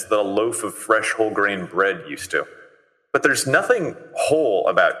wholesomeness that a loaf of fresh whole grain bread used to. But there's nothing whole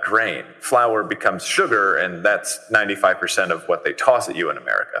about grain. Flour becomes sugar, and that's 95% of what they toss at you in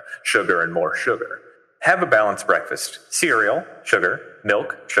America. Sugar and more sugar. Have a balanced breakfast. Cereal, sugar.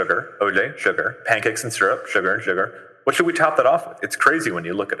 Milk, sugar. OJ, sugar. Pancakes and syrup, sugar, sugar. What should we top that off with? It's crazy when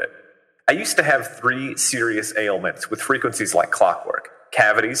you look at it. I used to have 3 serious ailments with frequencies like clockwork.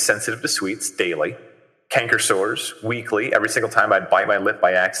 Cavities sensitive to sweets daily. Canker sores weekly every single time I'd bite my lip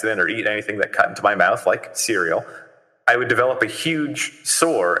by accident or eat anything that cut into my mouth like cereal. I would develop a huge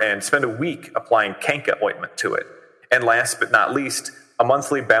sore and spend a week applying canker ointment to it. And last but not least, a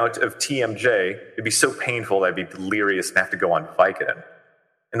monthly bout of TMJ. It'd be so painful that I'd be delirious and have to go on Vicodin.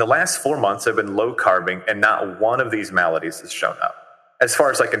 In the last 4 months, I've been low-carbing, and not one of these maladies has shown up. As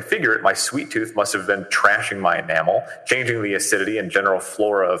far as I can figure it, my sweet tooth must have been trashing my enamel, changing the acidity and general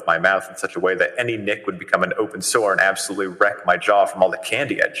flora of my mouth in such a way that any nick would become an open sore and absolutely wreck my jaw from all the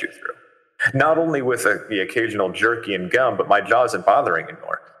candy I'd chew through. Not only with the occasional jerky and gum, but my jaw isn't bothering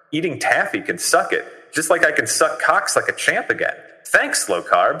anymore. Eating taffy can suck it, just like I can suck cocks like a champ again. Thanks, low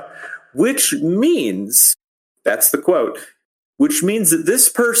carb. Which means, that's the quote, which means that this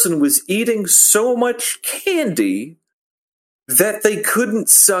person was eating so much candy that they couldn't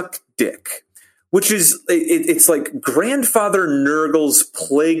suck dick. Which is, it's like Grandfather Nurgle's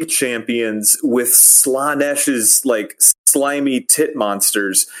Plague Champions with Slaaneş's like slimy tit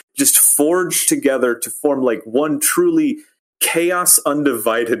monsters just forged together to form like one truly chaos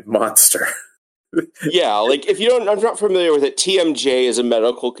undivided monster. Yeah, like if you don't, I'm not familiar with it. TMJ is a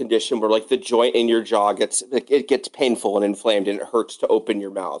medical condition where like the joint in your jaw gets painful and inflamed, and it hurts to open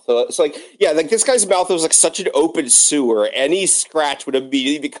your mouth. So it's like, yeah, like this guy's mouth was like such an open sewer. Any scratch would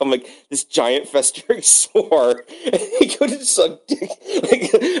immediately become like this giant festering sore. And he couldn't suck dick.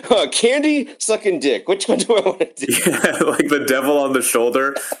 Like candy, sucking dick. Which one do I want to do? Yeah, like the devil on the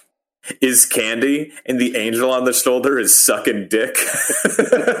shoulder is candy, and the angel on the shoulder is sucking dick.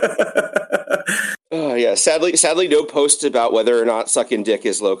 Oh yeah, sadly, no posts about whether or not sucking dick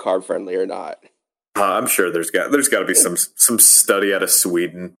is low carb friendly or not. I'm sure there's got to be some study out of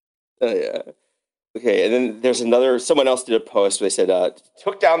Sweden. Oh yeah. Okay, and then there's someone else did a post where they said,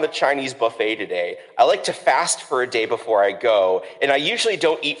 took down the Chinese buffet today. I like to fast for a day before I go, and I usually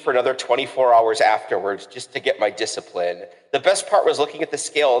don't eat for another 24 hours afterwards just to get my discipline. The best part was looking at the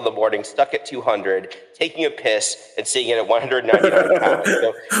scale in the morning, stuck at 200, taking a piss, and seeing it at 199 pounds.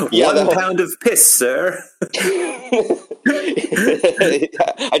 So, yeah, 1 pound of piss, sir.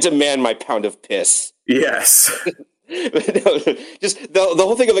 I demand my pound of piss. Yes. No, just the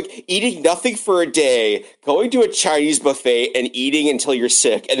whole thing of like eating nothing for a day, going to a Chinese buffet and eating until you're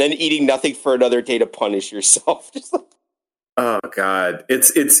sick, and then eating nothing for another day to punish yourself. Just like, oh God,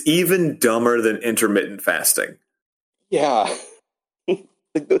 it's even dumber than intermittent fasting. Yeah.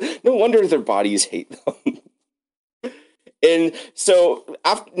 No wonder their bodies hate them. And so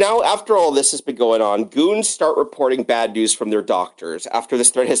after all this has been going on, goons start reporting bad news from their doctors. After this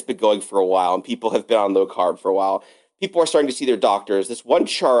thread has been going for a while and people have been on low carb for a while, people are starting to see their doctors. This one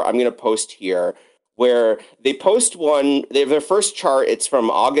chart I'm going to post here where they post their first chart, it's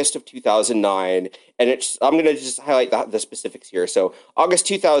from August of 2009, and I'm going to just highlight the specifics here. So August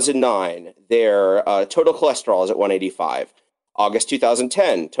 2009, their total cholesterol is at 185. August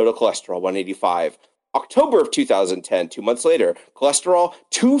 2010, total cholesterol 185. October of 2010, 2 months later, cholesterol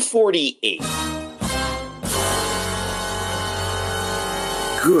 248.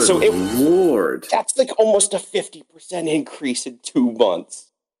 Good Lord. That's like almost a 50% increase in 2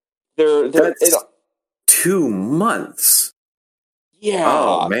 months. That's 2 months. Yeah.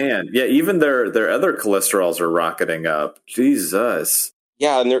 Oh, man. Yeah, even their other cholesterols are rocketing up. Jesus.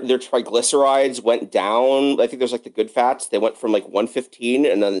 Yeah, and their triglycerides went down. I think there's like the good fats. They went from like 115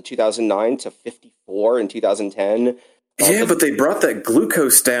 and then in 2009 to 54 in 2010. Yeah, but they brought that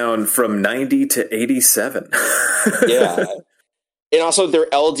glucose down from 90 to 87. Yeah. And also their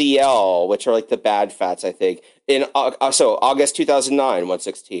LDL, which are like the bad fats, I think. So August 2009,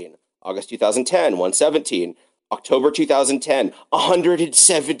 116. August 2010, 117. October 2010,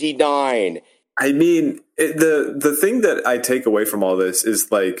 179. I mean, the thing that I take away from all this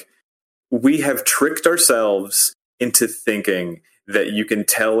is like we have tricked ourselves into thinking that you can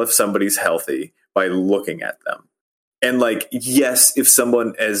tell if somebody's healthy by looking at them. And like, yes, if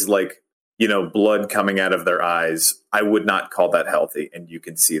someone is like, you know, blood coming out of their eyes, I would not call that healthy. And you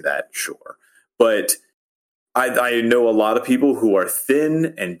can see that, sure. But I know a lot of people who are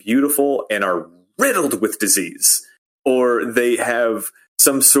thin and beautiful and are riddled with disease, or they have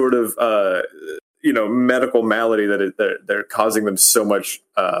some sort of, medical malady that they're causing them so much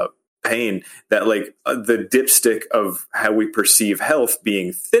pain that like the dipstick of how we perceive health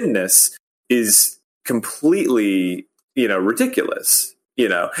being thinness is completely, ridiculous,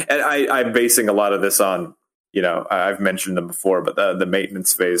 and I'm basing a lot of this on, I've mentioned them before, but the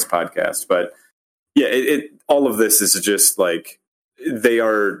maintenance phase podcast, but yeah, all of this is just like, they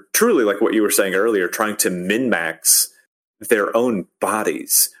are truly like what you were saying earlier, trying to min-max their own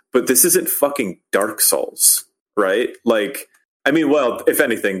bodies. But this isn't fucking Dark Souls, right? Like, I mean, well, if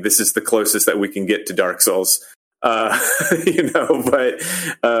anything, this is the closest that we can get to Dark Souls, but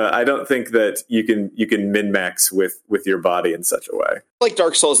I don't think that you can min-max with your body in such a way. Like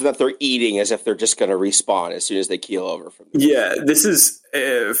Dark Souls in that they're eating as if they're just going to respawn as soon as they keel over from the Yeah, this is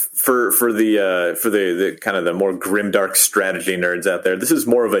for the kind of the more grimdark strategy nerds out there. This is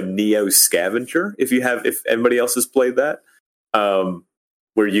more of a Neo Scavenger. If anybody else has played that,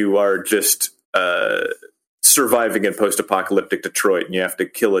 where you are just surviving in post-apocalyptic Detroit, and you have to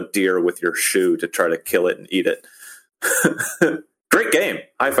kill a deer with your shoe to try to kill it and eat it. Great game.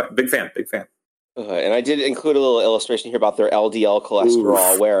 Big fan. And I did include a little illustration here about their LDL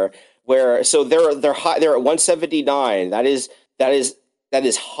cholesterol, where so they're high. They're at 179. That is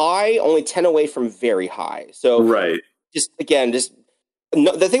high, only 10 away from very high. So right.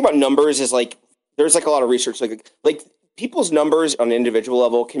 The thing about numbers is like there's like a lot of research like people's numbers on an individual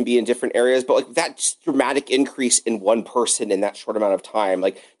level can be in different areas, but like that dramatic increase in one person in that short amount of time,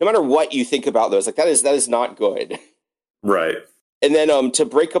 like no matter what you think about those, like that is not good. Right. And then to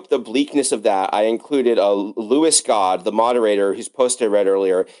break up the bleakness of that, I included Lewis God, the moderator, whose post I read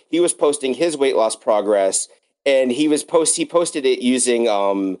earlier. He was posting his weight loss progress, and he posted it using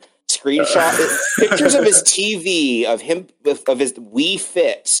screenshot pictures of his TV of his Wii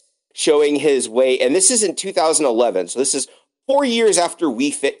Fit showing his weight. And this is in 2011, so this is 4 years after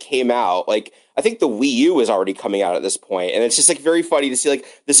Wii Fit came out. Like, I think the Wii U was already coming out at this point, and it's just like very funny to see like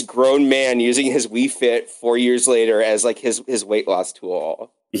this grown man using his Wii Fit 4 years later as like his weight loss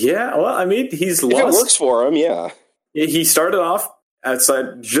tool. Yeah, well, I mean, if it works for him, yeah. He started off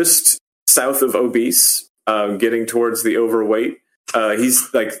outside, just south of obese, getting towards the overweight.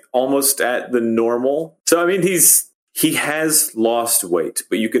 He's like almost at the normal. So I mean, he has lost weight,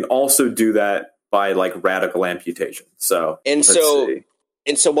 but you can also do that by like radical amputation. So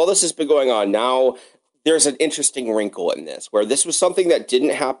while this has been going on now, there's an interesting wrinkle in this, where this was something that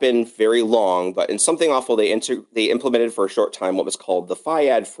didn't happen very long, but in something awful, they implemented for a short time what was called the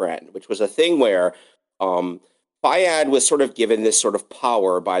Fiad friend, which was a thing where Fiad was sort of given this sort of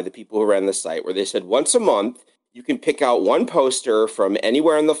power by the people who ran the site, where they said once a month you can pick out one poster from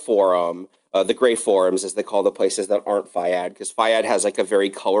anywhere in the forum, the gray forums, as they call the places that aren't Fiad, because Fiad has like a very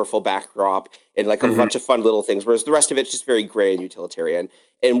colorful backdrop and like a bunch of fun little things, whereas the rest of it's just very gray and utilitarian.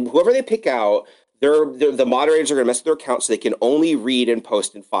 And whoever they pick out, the moderators are going to mess with their account, so they can only read and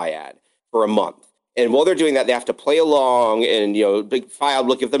post in Fiad for a month. And while they're doing that, they have to play along, and Big Fiad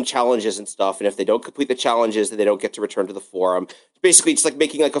will give them challenges and stuff. And if they don't complete the challenges, then they don't get to return to the forum. Basically, it's like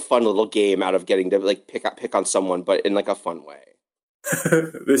making like a fun little game out of getting to like pick on someone, but in like a fun way.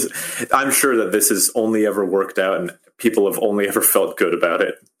 I'm sure that this has only ever worked out, and people have only ever felt good about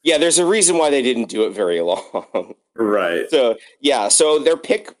it. Yeah, there's a reason why they didn't do it very long. Right. So yeah, so their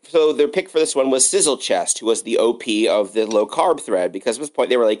pick for this one was Sizzle Chest, who was the OP of the low carb thread, because at this point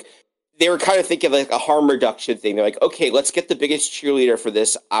they were kind of thinking like a harm reduction thing. They're like, okay, let's get the biggest cheerleader for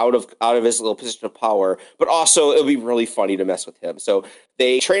this out of his little position of power, but also it'll be really funny to mess with him. So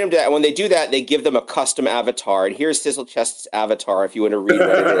they train him to that. And when they do that, they give them a custom avatar. And here's Sizzle Chest's avatar if you want to read what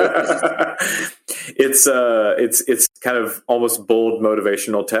it is. It's kind of almost bold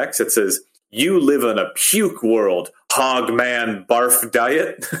motivational text. It says, "You live in a puke world, hog man barf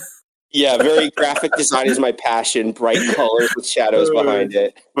diet." Yeah, very graphic design is my passion. Bright colors with shadows behind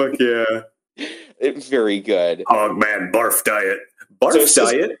it. Fuck yeah. Very good. Oh, man, barf diet. Barf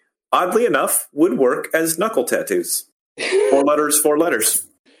diet, oddly enough, would work as knuckle tattoos. 4 letters.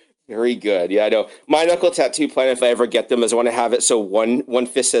 Very good. Yeah, I know. My knuckle tattoo plan, if I ever get them, is I want to have it so one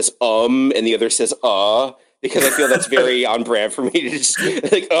fist says and the other says because I feel that's very on brand for me to just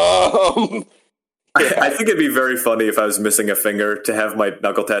like Yeah. I think it'd be very funny if I was missing a finger to have my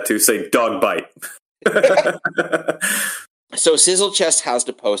knuckle tattoo say dog bite. So Sizzle Chest has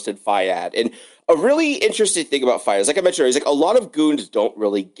to post in Fiad. And a really interesting thing about Fiad is, like I mentioned, is like a lot of goons don't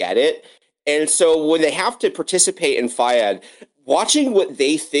really get it. And so when they have to participate in Fiad, watching what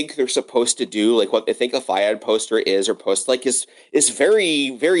they think they're supposed to do, like what they think a Fiad poster is or post like is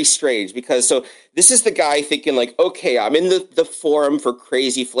very, very strange, because so this is the guy thinking like, okay, I'm in the forum for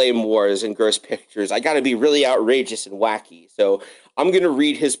crazy flame wars and gross pictures. I got to be really outrageous and wacky. So I'm going to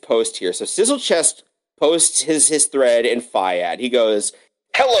read his post here. So Sizzle Chest posts his thread in Fiad. He goes,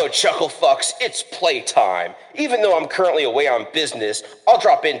 "Hello, chuckle fucks, it's playtime. Even though I'm currently away on business, I'll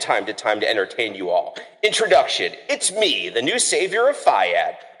drop in time to time to entertain you all. Introduction, it's me, the new savior of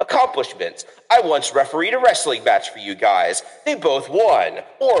Fiad. Accomplishments, I once refereed a wrestling match for you guys. They both won,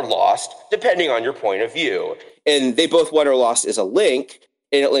 or lost, depending on your point of view." And "they both won or lost" is a link,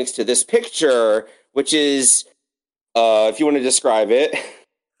 and it links to this picture, which is, if you want to describe it.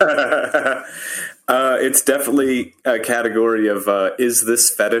 It's definitely a category of is this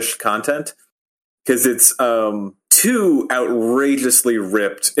fetish content? Because it's two outrageously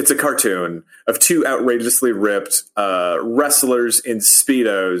ripped. It's a cartoon of two outrageously ripped wrestlers in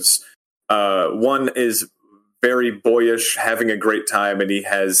Speedos. One is very boyish, having a great time, and he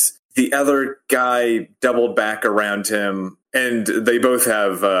has the other guy doubled back around him, and they both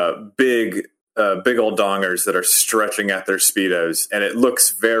have big old dongers that are stretching at their Speedos, and it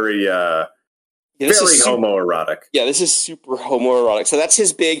looks very very homoerotic. Yeah, this is super homoerotic. So that's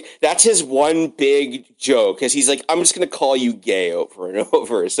his one big joke, because he's like, I'm just going to call you gay over and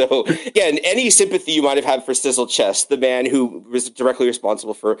over. So, again, any sympathy you might have had for Sizzle Chest, the man who was directly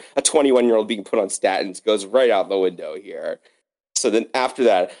responsible for a 21-year-old being put on statins, goes right out the window here. So then after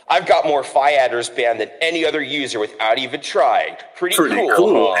that, "I've got more Fiadders banned than any other user without even trying. Pretty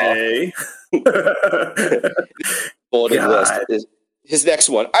cool, huh? Eh? Bolded list is his next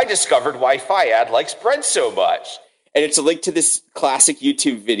one. "I discovered why Fiad likes bread so much." And it's a link to this classic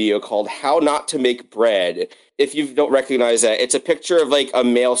YouTube video called How Not to Make Bread. If you don't recognize that, it's a picture of like a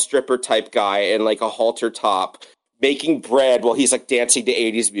male stripper type guy in like a halter top making bread while he's like dancing to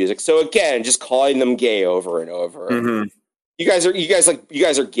 80s music. So again, just calling them gay over and over. Mm-hmm. You guys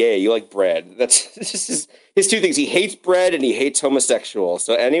are gay. You like bread. That's just his two things. He hates bread and he hates homosexuals.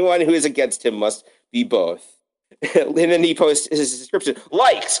 So anyone who is against him must be both. And then he posts his description: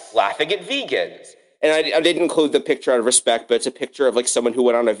 likes laughing at vegans. And I didn't include the picture out of respect, but it's a picture of like someone who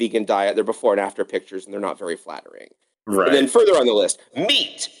went on a vegan diet. They're before and after pictures, and they're not very flattering. Right. And then further on the list: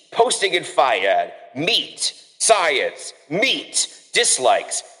 meat, posting in Fayad, meat, science, meat,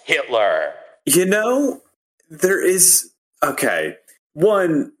 dislikes, Hitler. You know, there is, okay,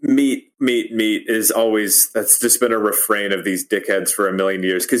 one, meat is always, that's just been a refrain of these dickheads for a million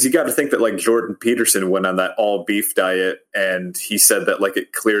years. Because you got to think that like Jordan Peterson went on that all beef diet, and he said that like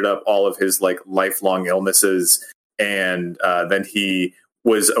it cleared up all of his like lifelong illnesses, and then he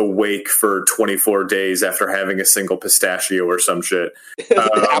was awake for 24 days after having a single pistachio or some shit.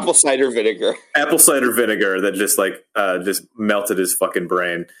 Apple cider vinegar That just like just melted his fucking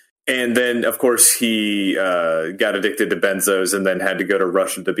brain. And then, of course, he got addicted to benzos and then had to go to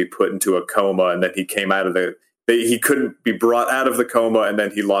Russia to be put into a coma. And then he came out of he couldn't be brought out of the coma, and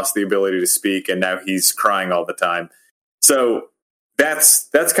then he lost the ability to speak, and now he's crying all the time. So that's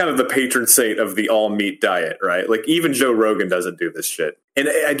kind of the patron saint of the all meat diet, right? Like even Joe Rogan doesn't do this shit. And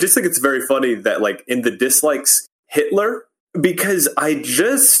I just think it's very funny that like in the dislikes Hitler, because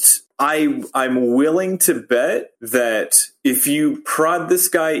I'm willing to bet that if you prod this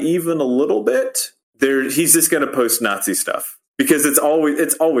guy even a little bit, he's just going to post Nazi stuff, because it's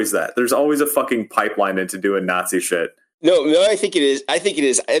always that. There's always a fucking pipeline into doing Nazi shit. No, I think it is. I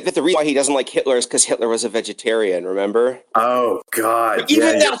bet the reason why he doesn't like Hitler is because Hitler was a vegetarian, remember? Oh, God.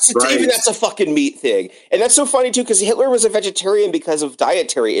 Even that's a fucking meat thing. And that's so funny, too, because Hitler was a vegetarian because of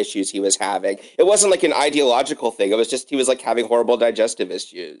dietary issues he was having. It wasn't like an ideological thing. It was just he was like having horrible digestive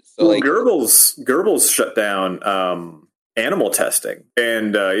issues. So, well, Goebbels shut down animal testing.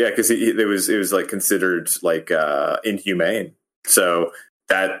 And, because it was like considered like inhumane. So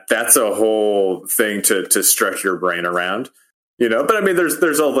that's a whole thing to stretch your brain around, you know. But I mean,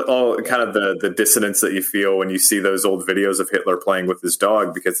 there's all kind of the dissonance that you feel when you see those old videos of Hitler playing with his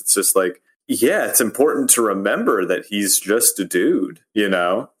dog, because it's just like, yeah, it's important to remember that he's just a dude, you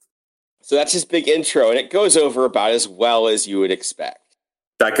know. So that's his big intro, and it goes over about as well as you would expect.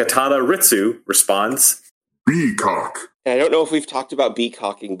 Daikatana Ritsu responds, Beacock. And I don't know if we've talked about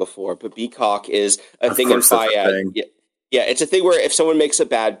beacocking before, but beacock is a thing in Fayad. Yeah, it's a thing where if someone makes a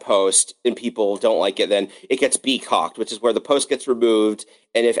bad post and people don't like it, then it gets beacocked, which is where the post gets removed.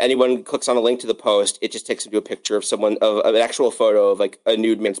 And if anyone clicks on a link to the post, it just takes them to a picture of an actual photo of like a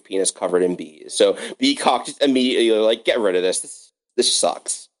nude man's penis covered in bees. So beacocked, just immediately like, get rid of this. This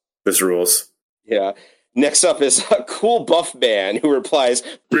sucks. This rules. Yeah. Next up is a cool buff man who replies,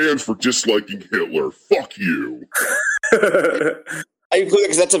 banned for disliking Hitler. Fuck you. I include it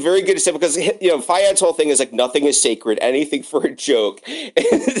because that's a very good example, because, you know, Fayad's whole thing is like nothing is sacred, anything for a joke.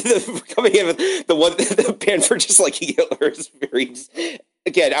 And coming in with the ban for just liking Hitler is very,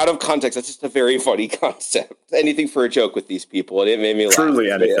 again, out of context, that's just a very funny concept. Anything for a joke with these people, and it made me laugh. Truly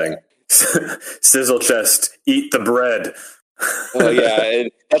anything. Yeah. Sizzle chest, eat the bread. Oh, yeah,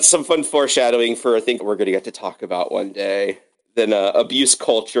 and that's some fun foreshadowing for a thing we're going to get to talk about one day. Then abuse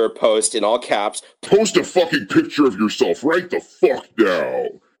culture post in all caps. Post a fucking picture of yourself right the fuck now.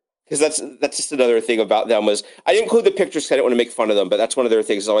 Because that's just another thing about them was, I didn't include the pictures because I didn't want to make fun of them, but that's one of their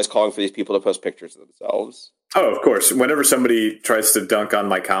things, is always calling for these people to post pictures of themselves. Oh, of course. Whenever somebody tries to dunk on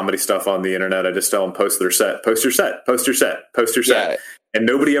my comedy stuff on the internet, I just tell them, post their set, post your set, post your set, post your set. Yeah. And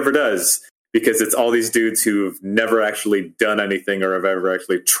nobody ever does, because it's all these dudes who've never actually done anything or have ever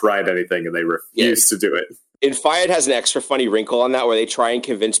actually tried anything, and they refuse to do it. And Fayad has an extra funny wrinkle on that, where they try and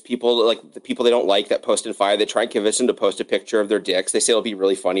convince people, like the people they don't like that post in Fayad, they try and convince them to post a picture of their dicks. They say it'll be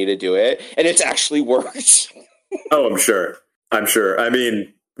really funny to do it, and it's actually works. Oh, I'm sure. I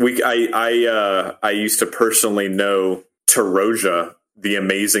mean, I used to personally know Taroja, the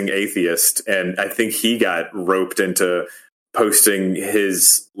amazing atheist, and I think he got roped into posting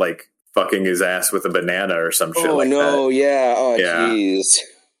his, like, fucking his ass with a banana or some shit like that. Oh, no, yeah. Oh, jeez.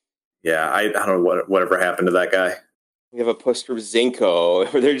 Yeah, I don't know whatever happened to that guy. We have a post from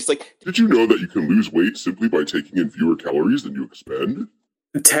Zinko where they're just like, did you know that you can lose weight simply by taking in fewer calories than you expend?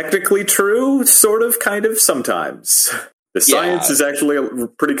 Technically true, sort of, kind of, sometimes. The science is actually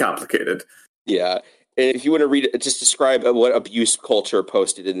pretty complicated. Yeah. And if you want to read it, just describe what abuse culture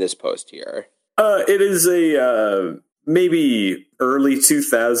posted in this post here. It is a maybe early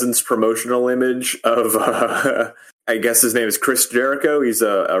 2000s promotional image of I guess his name is Chris Jericho. He's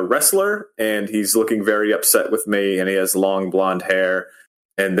a wrestler, and he's looking very upset with me, and he has long blonde hair.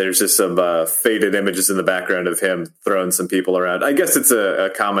 And there's just some faded images in the background of him throwing some people around. I guess it's a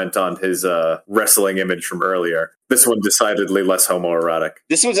comment on his wrestling image from earlier. This one decidedly less homoerotic.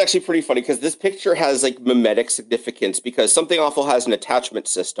 This one's actually pretty funny because this picture has like mimetic significance because Something Awful has an attachment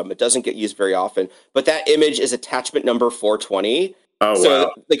system. It doesn't get used very often, but that image is attachment number 420. Oh, so,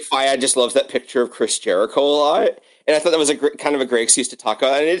 wow. Like, Fayad just loves that picture of Chris Jericho a lot. And I thought that was kind of a great excuse to talk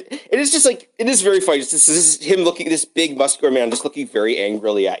about. And it is just like, it is very funny. This is him looking, this big muscular man just looking very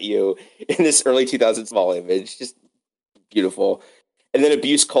angrily at you in this early 2000s small image. Just beautiful. And then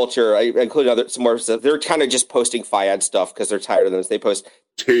abuse culture. I included some more stuff. They're kind of just posting Fayad stuff because they're tired of them. So they post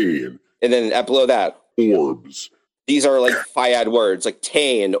Tane. And then below that, Orbs. These are like Fayad words, like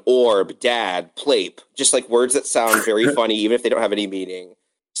tane, orb, dad, plape. Just like words that sound very funny, even if they don't have any meaning.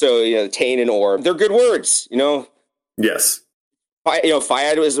 So, tane and orb, they're good words, Yes.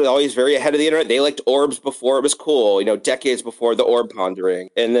 Fayad was always very ahead of the internet. They liked orbs before it was cool, decades before the orb pondering.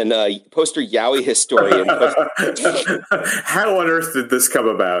 And then poster Yowie historian. How on earth did this come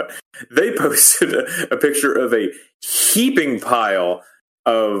about? They posted a picture of a heaping pile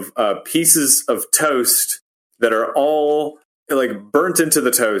of pieces of toast that are all like burnt into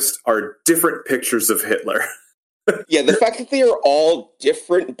the toast are different pictures of Hitler. Yeah, the fact that they are all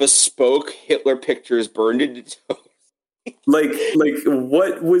different bespoke Hitler pictures burned into toast. Like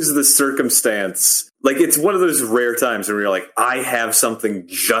what was the circumstance? Like, it's one of those rare times where you're like, I have something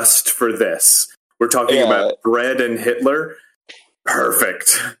just for this. We're talking about bread and Hitler.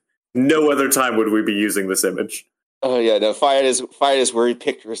 Perfect. No other time would we be using this image. Oh yeah, no, Fayad is worried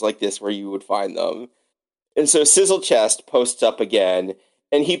pictures like this where you would find them. And so Sizzle Chest posts up again,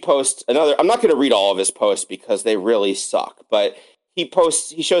 and he posts another. I'm not going to read all of his posts because they really suck, but he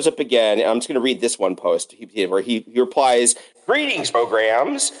shows up again, and I'm just going to read this one post where he replies, "Greetings,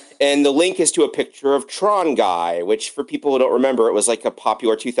 programs," and the link is to a picture of Tron Guy, which for people who don't remember, it was like a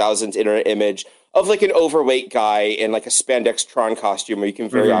popular 2000s internet image of like an overweight guy in like a spandex Tron costume where you can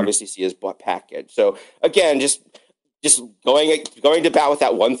very obviously see his butt package. So again, just going to bat with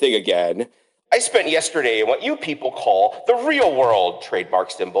that one thing again. I spent yesterday in what you people call the real world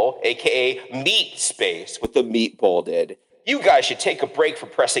trademark symbol, aka meat space, with the meat bolded. You guys should take a break from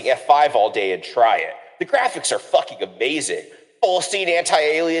pressing F5 all day and try it. The graphics are fucking amazing. Full scene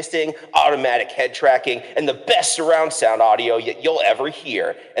anti-aliasing, automatic head tracking, and the best surround sound audio you'll ever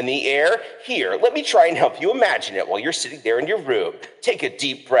hear. And the air? Here, let me try and help you imagine it while you're sitting there in your room. Take a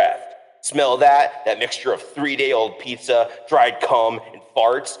deep breath. Smell that mixture of 3-day-old pizza, dried cum, and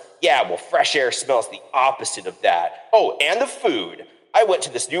farts? Yeah, well, fresh air smells the opposite of that. Oh, and the food. I went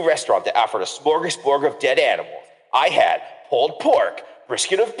to this new restaurant that offered a smorgasbord of dead animals. I had pulled pork,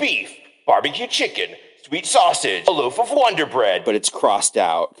 brisket of beef, barbecue chicken, sweet sausage, a loaf of Wonder Bread. But it's crossed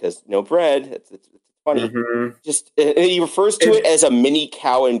out because no bread. It's funny. And he refers to it as a mini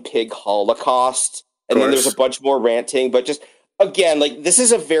cow and pig holocaust. And then there's a bunch more ranting, but just... Again, like, this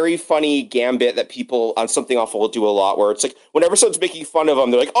is a very funny gambit that people on Something Awful will do a lot, where it's like, whenever someone's making fun of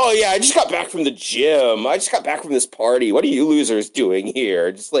them, they're like, oh yeah, I just got back from the gym. I just got back from this party. What are you losers doing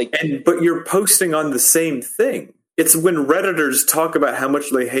here? Just like... But you're posting on the same thing. It's when Redditors talk about how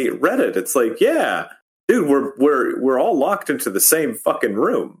much they hate Reddit. It's like, yeah, dude, we're all locked into the same fucking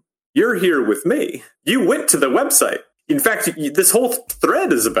room. You're here with me. You went to the website. In fact, this whole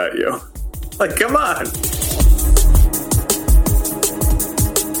thread is about you. Like, come on.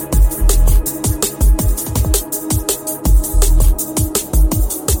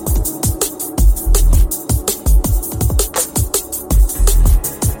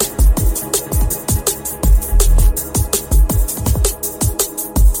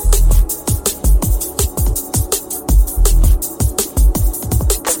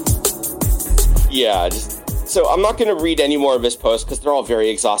 Yeah, so I'm not going to read any more of his posts because they're all very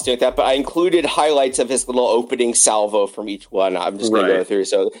exhausting like that, but I included highlights of his little opening salvo from each one. I'm just going to go through.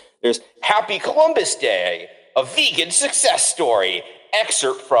 So there's Happy Columbus Day, a vegan success story,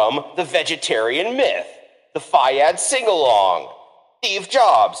 excerpt from The Vegetarian Myth, The Fayad Sing-Along, Steve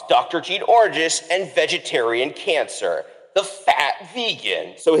Jobs, Dr. Gene Orgis, and Vegetarian Cancer, The Fat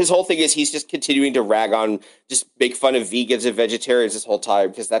Vegan. So his whole thing is he's just continuing to rag on, just make fun of vegans and vegetarians this whole time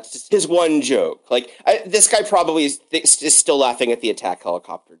because that's just his one joke. Like, this guy probably is still laughing at the attack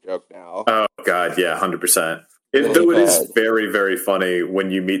helicopter joke now. Oh, God, yeah, 100%. Though it is very, very funny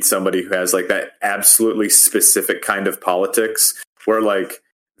when you meet somebody who has, like, that absolutely specific kind of politics where, like,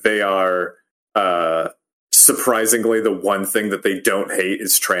 they are... surprisingly, the one thing that they don't hate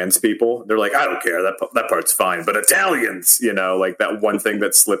is trans people. They're like, I don't care, that part's fine, but Italians, like that one thing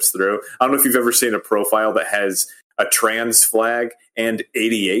that slips through. I don't know if you've ever seen a profile that has a trans flag and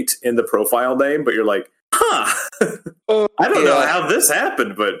 88 in the profile name, but you're like, huh, I don't know how this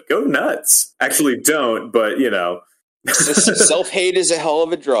happened, but go nuts. Actually don't, but you know. Self-hate is a hell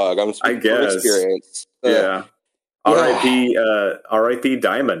of a drug. I'm speaking from experience. Yeah. R.I.P.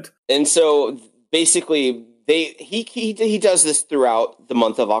 Diamond. And so basically he does this throughout the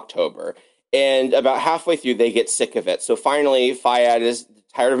month of October. And about halfway through, they get sick of it. So finally, Fayad is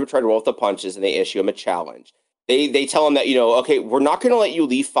tired of trying to roll with the punches, and they issue him a challenge. They tell him that, you know, okay, we're not going to let you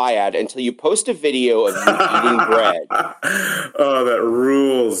leave Fayad until you post a video of you eating bread. Oh, that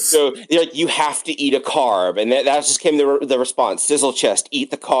rules. So they're like, you have to eat a carb. And that just came the response. Sizzle chest, eat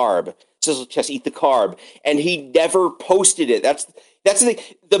the carb. Sizzle chest, eat the carb. And he never posted it. That's the thing.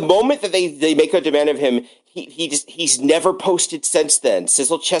 The moment that they make a demand of him, he's never posted since then.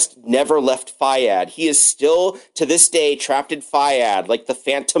 Sizzle chest never left Fayad. He is still, to this day, trapped in Fayad, like the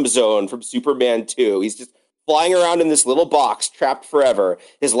Phantom Zone from Superman 2. He's just flying around in this little box, trapped forever.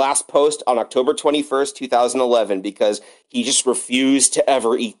 His last post on October 21st, 2011, because he just refused to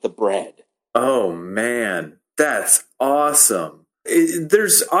ever eat the bread. Oh, man. That's awesome.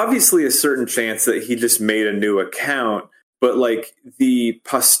 There's obviously a certain chance that he just made a new account, but like the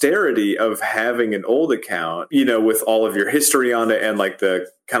posterity of having an old account, you know, with all of your history on it and like the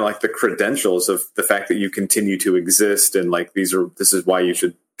kind of like the credentials of the fact that you continue to exist and like this is why you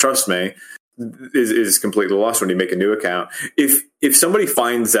should trust me, is completely lost when you make a new account. If somebody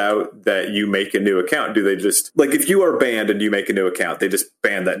finds out that you make a new account, do they just, like, if you are banned and you make a new account, they just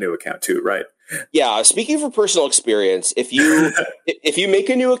ban that new account too, right? Yeah, speaking from personal experience, if you make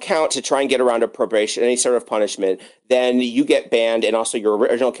a new account to try and get around a probation, any sort of punishment, then you get banned, and also your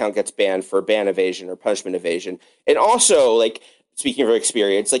original account gets banned for ban evasion or punishment evasion. And also, like, speaking of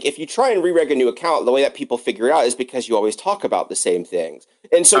experience, like if you try and re-reg a new account, the way that people figure it out is because you always talk about the same things.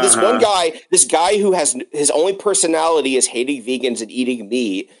 And so this guy who has his only personality is hating vegans and eating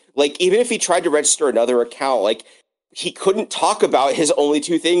meat, like even if he tried to register another account, like he couldn't talk about his only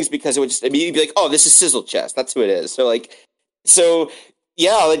two things because it would just immediately be like, oh, this is Sizzle Chest. That's who it is. So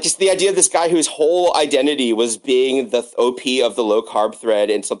yeah, like just the idea of this guy whose whole identity was being the OP of the low carb thread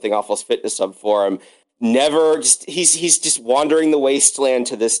in Something Awful's fitness subforum. He's just wandering the wasteland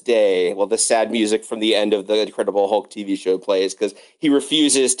to this day while the sad music from the end of the Incredible Hulk TV show plays because he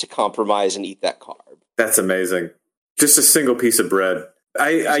refuses to compromise and eat that carb. That's amazing. Just a single piece of bread.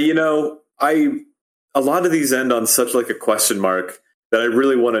 A lot of these end on such like a question mark that I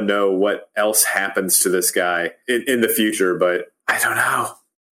really want to know what else happens to this guy in the future, but I don't know.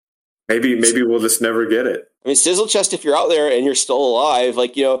 Maybe we'll just never get it. I mean, Sizzle Chest, if you're out there and you're still alive,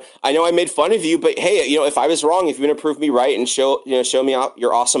 like, you know, I know I made fun of you, but hey, you know, if I was wrong, if you're going to prove me right and show me out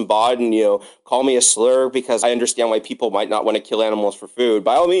your awesome bod and, you know, call me a slur because I understand why people might not want to kill animals for food,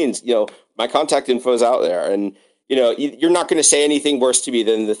 by all means, you know, my contact info is out there. And, you know, you're not going to say anything worse to me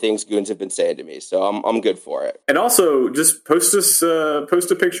than the things goons have been saying to me. So I'm good for it. And also just post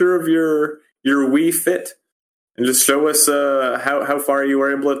a picture of your Wii Fit and just show us how far you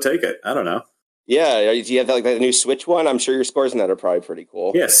were able to take it. I don't know. Yeah, do you have that new Switch one? I'm sure your scores in that are probably pretty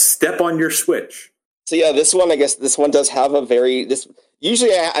cool. Yes, step on your Switch. So yeah, this one does have a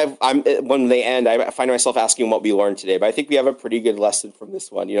usually I'm when they end, I find myself asking what we learned today, but I think we have a pretty good lesson from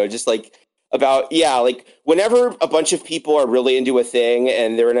this one. You know, just like about, like whenever a bunch of people are really into a thing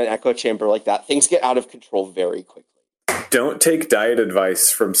and they're in an echo chamber like that, things get out of control very quickly. Don't take diet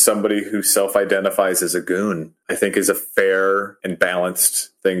advice from somebody who self-identifies as a goon, I think is a fair and balanced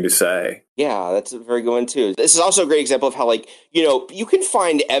thing to say. Yeah, that's a very good one too. This is also a great example of how, like, you know, you can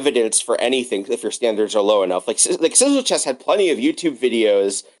find evidence for anything if your standards are low enough. Like Sizzle Chest had plenty of YouTube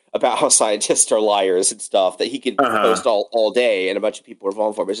videos about how scientists are liars and stuff that he could post all day, and a bunch of people were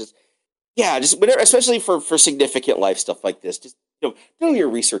falling for. But it's just whenever, especially for significant life stuff like this, just do your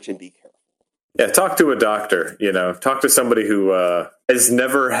research and be careful. Yeah, talk to a doctor, talk to somebody who has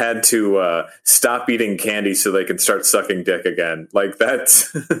never had to stop eating candy so they can start sucking dick again. Like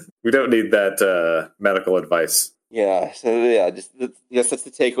that's, we don't need that medical advice. Yeah. So yeah, that's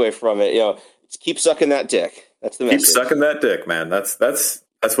the takeaway from it. Just keep sucking that dick. That's the message. Keep sucking that dick, man. That's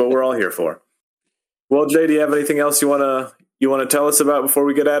what we're all here for. Well, Jay, do you have anything else you want to tell us about before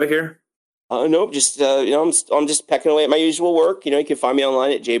we get out of here? Nope. Just I'm just pecking away at my usual work. You can find me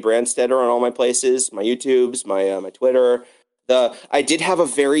online at Jay Brandstetter on all my places, my YouTubes, my Twitter. I did have a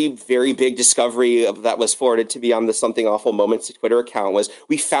very, very big discovery that was forwarded to me on the Something Awful Moments Twitter account. Was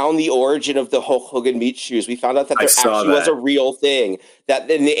we found the origin of the Hulk Hogan meat shoes. We found out that there actually was a real thing.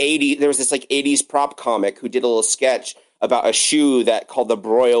 That in the 80s there was this like 80s prop comic who did a little sketch about a shoe that called the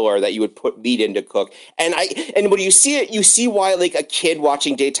broiler that you would put meat in to cook. And when you see it, you see why like a kid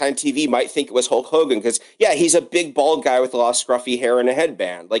watching daytime TV might think it was Hulk Hogan, because yeah, he's a big bald guy with a lot of scruffy hair and a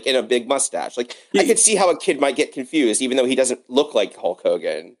headband, like in a big mustache. Like I could see how a kid might get confused, even though he doesn't look like Hulk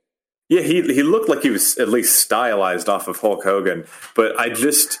Hogan. Yeah, he looked like he was at least stylized off of Hulk Hogan, but I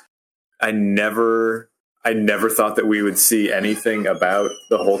never thought that we would see anything about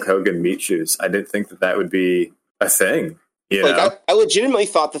the Hulk Hogan meat shoes. I didn't think that would be a thing. You know? I legitimately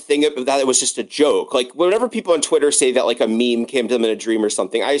thought the thing that it was just a joke. Like whenever people on Twitter say that like a meme came to them in a dream or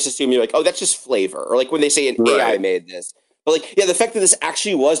something, I just assume you're like, oh, that's just flavor. Or like when they say an AI made this. But like, yeah, the fact that this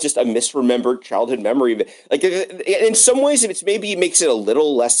actually was just a misremembered childhood memory, like in some ways, it maybe makes it a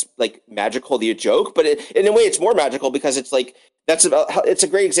little less like magical, the joke. But in a way, it's more magical because it's like it's a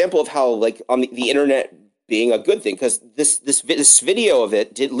great example of how like on the internet being a good thing, because this video of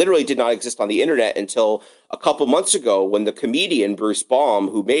it literally did not exist on the internet until a couple months ago when the comedian Bruce Baum,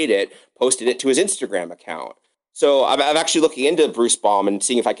 who made it, posted it to his Instagram account. So I'm actually looking into Bruce Baum and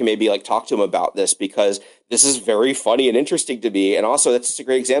seeing if I can maybe like talk to him about this, because this is very funny and interesting to me. And also that's just a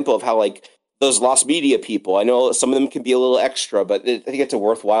great example of how like those lost media people, I know some of them can be a little extra, but I think it's a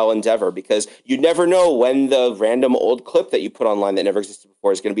worthwhile endeavor, because you never know when the random old clip that you put online that never existed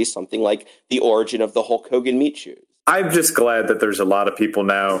before is going to be something like the origin of the Hulk Hogan meat shoes. I'm just glad that there's a lot of people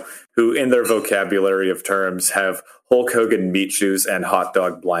now who in their vocabulary of terms have Hulk Hogan meat shoes and hot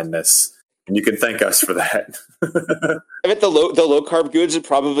dog blindness. And you can thank us for that. I bet the low-carb goons would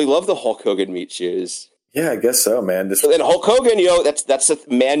probably love the Hulk Hogan meat shoes. Yeah, I guess so, man. And Hulk Hogan, that's a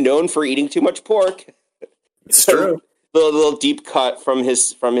man known for eating too much pork. It's true. The little deep cut from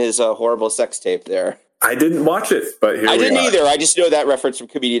his horrible sex tape there. I didn't watch it, but I didn't either. I just know that reference from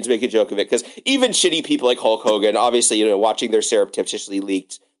comedians make a joke of it, because even shitty people like Hulk Hogan, obviously, watching their surreptitiously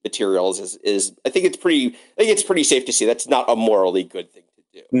leaked materials is I think it's pretty safe to say that's not a morally good thing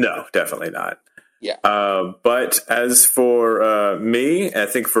to do. No, definitely not. Yeah. But as for me, I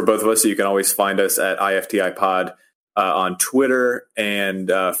think for both of us, you can always find us at IFTI Pod on Twitter.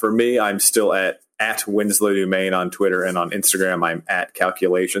 And for me, I'm still at Winslow Dumain on Twitter, and on Instagram, I'm at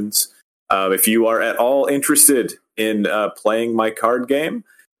Calculations. If you are at all interested in playing my card game,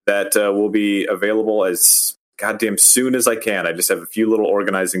 that will be available as goddamn soon as I can. I just have a few little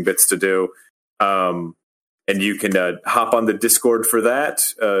organizing bits to do. And you can hop on the Discord for that.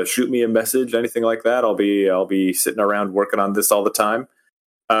 Shoot me a message, anything like that. I'll be sitting around working on this all the time.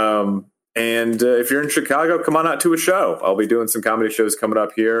 And if you're in Chicago, come on out to a show. I'll be doing some comedy shows coming up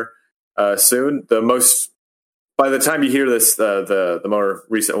here soon. By the time you hear this, the more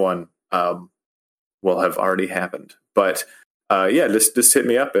recent one will have already happened. But yeah, just hit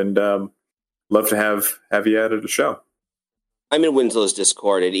me up, and love to have you out at the show. I'm in Winslow's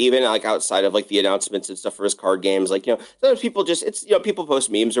Discord, and even like outside of like the announcements and stuff for his card games, like, sometimes people people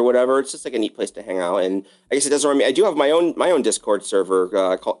post memes or whatever. It's just like a neat place to hang out. And I guess it doesn't remind me. I do have my own Discord server.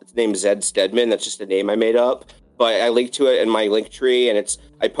 It's named Zed Stedman. That's just a name I made up. But I link to it in my link tree, and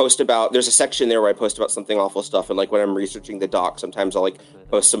there's a section there where I post about something awful stuff, and like when I'm researching the doc, sometimes I'll like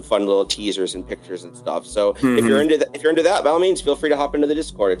post some fun little teasers and pictures and stuff. So if you're into that, by all means, feel free to hop into the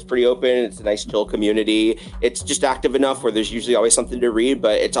Discord. It's pretty open. It's a nice chill community. It's just active enough where there's usually always something to read,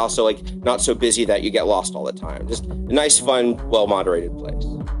 but it's also like not so busy that you get lost all the time. Just a nice, fun, well-moderated place.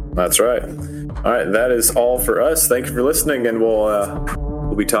 That's right. All right, that is all for us. Thank you for listening, and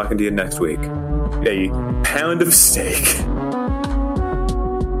we'll be talking to you next week. A pound of steak.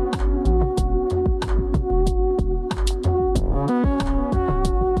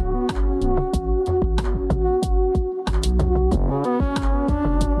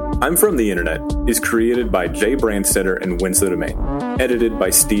 I'm From the Internet is created by Jay Brandstetter and Winslow Dumain. Edited by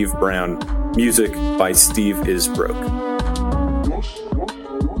Steve Brown. Music by Steve Isbrook.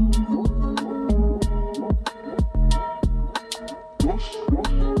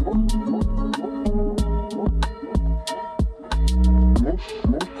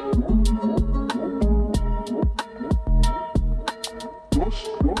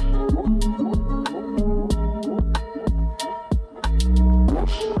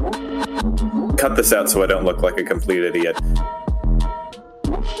 Cut this out so I don't look like a complete idiot.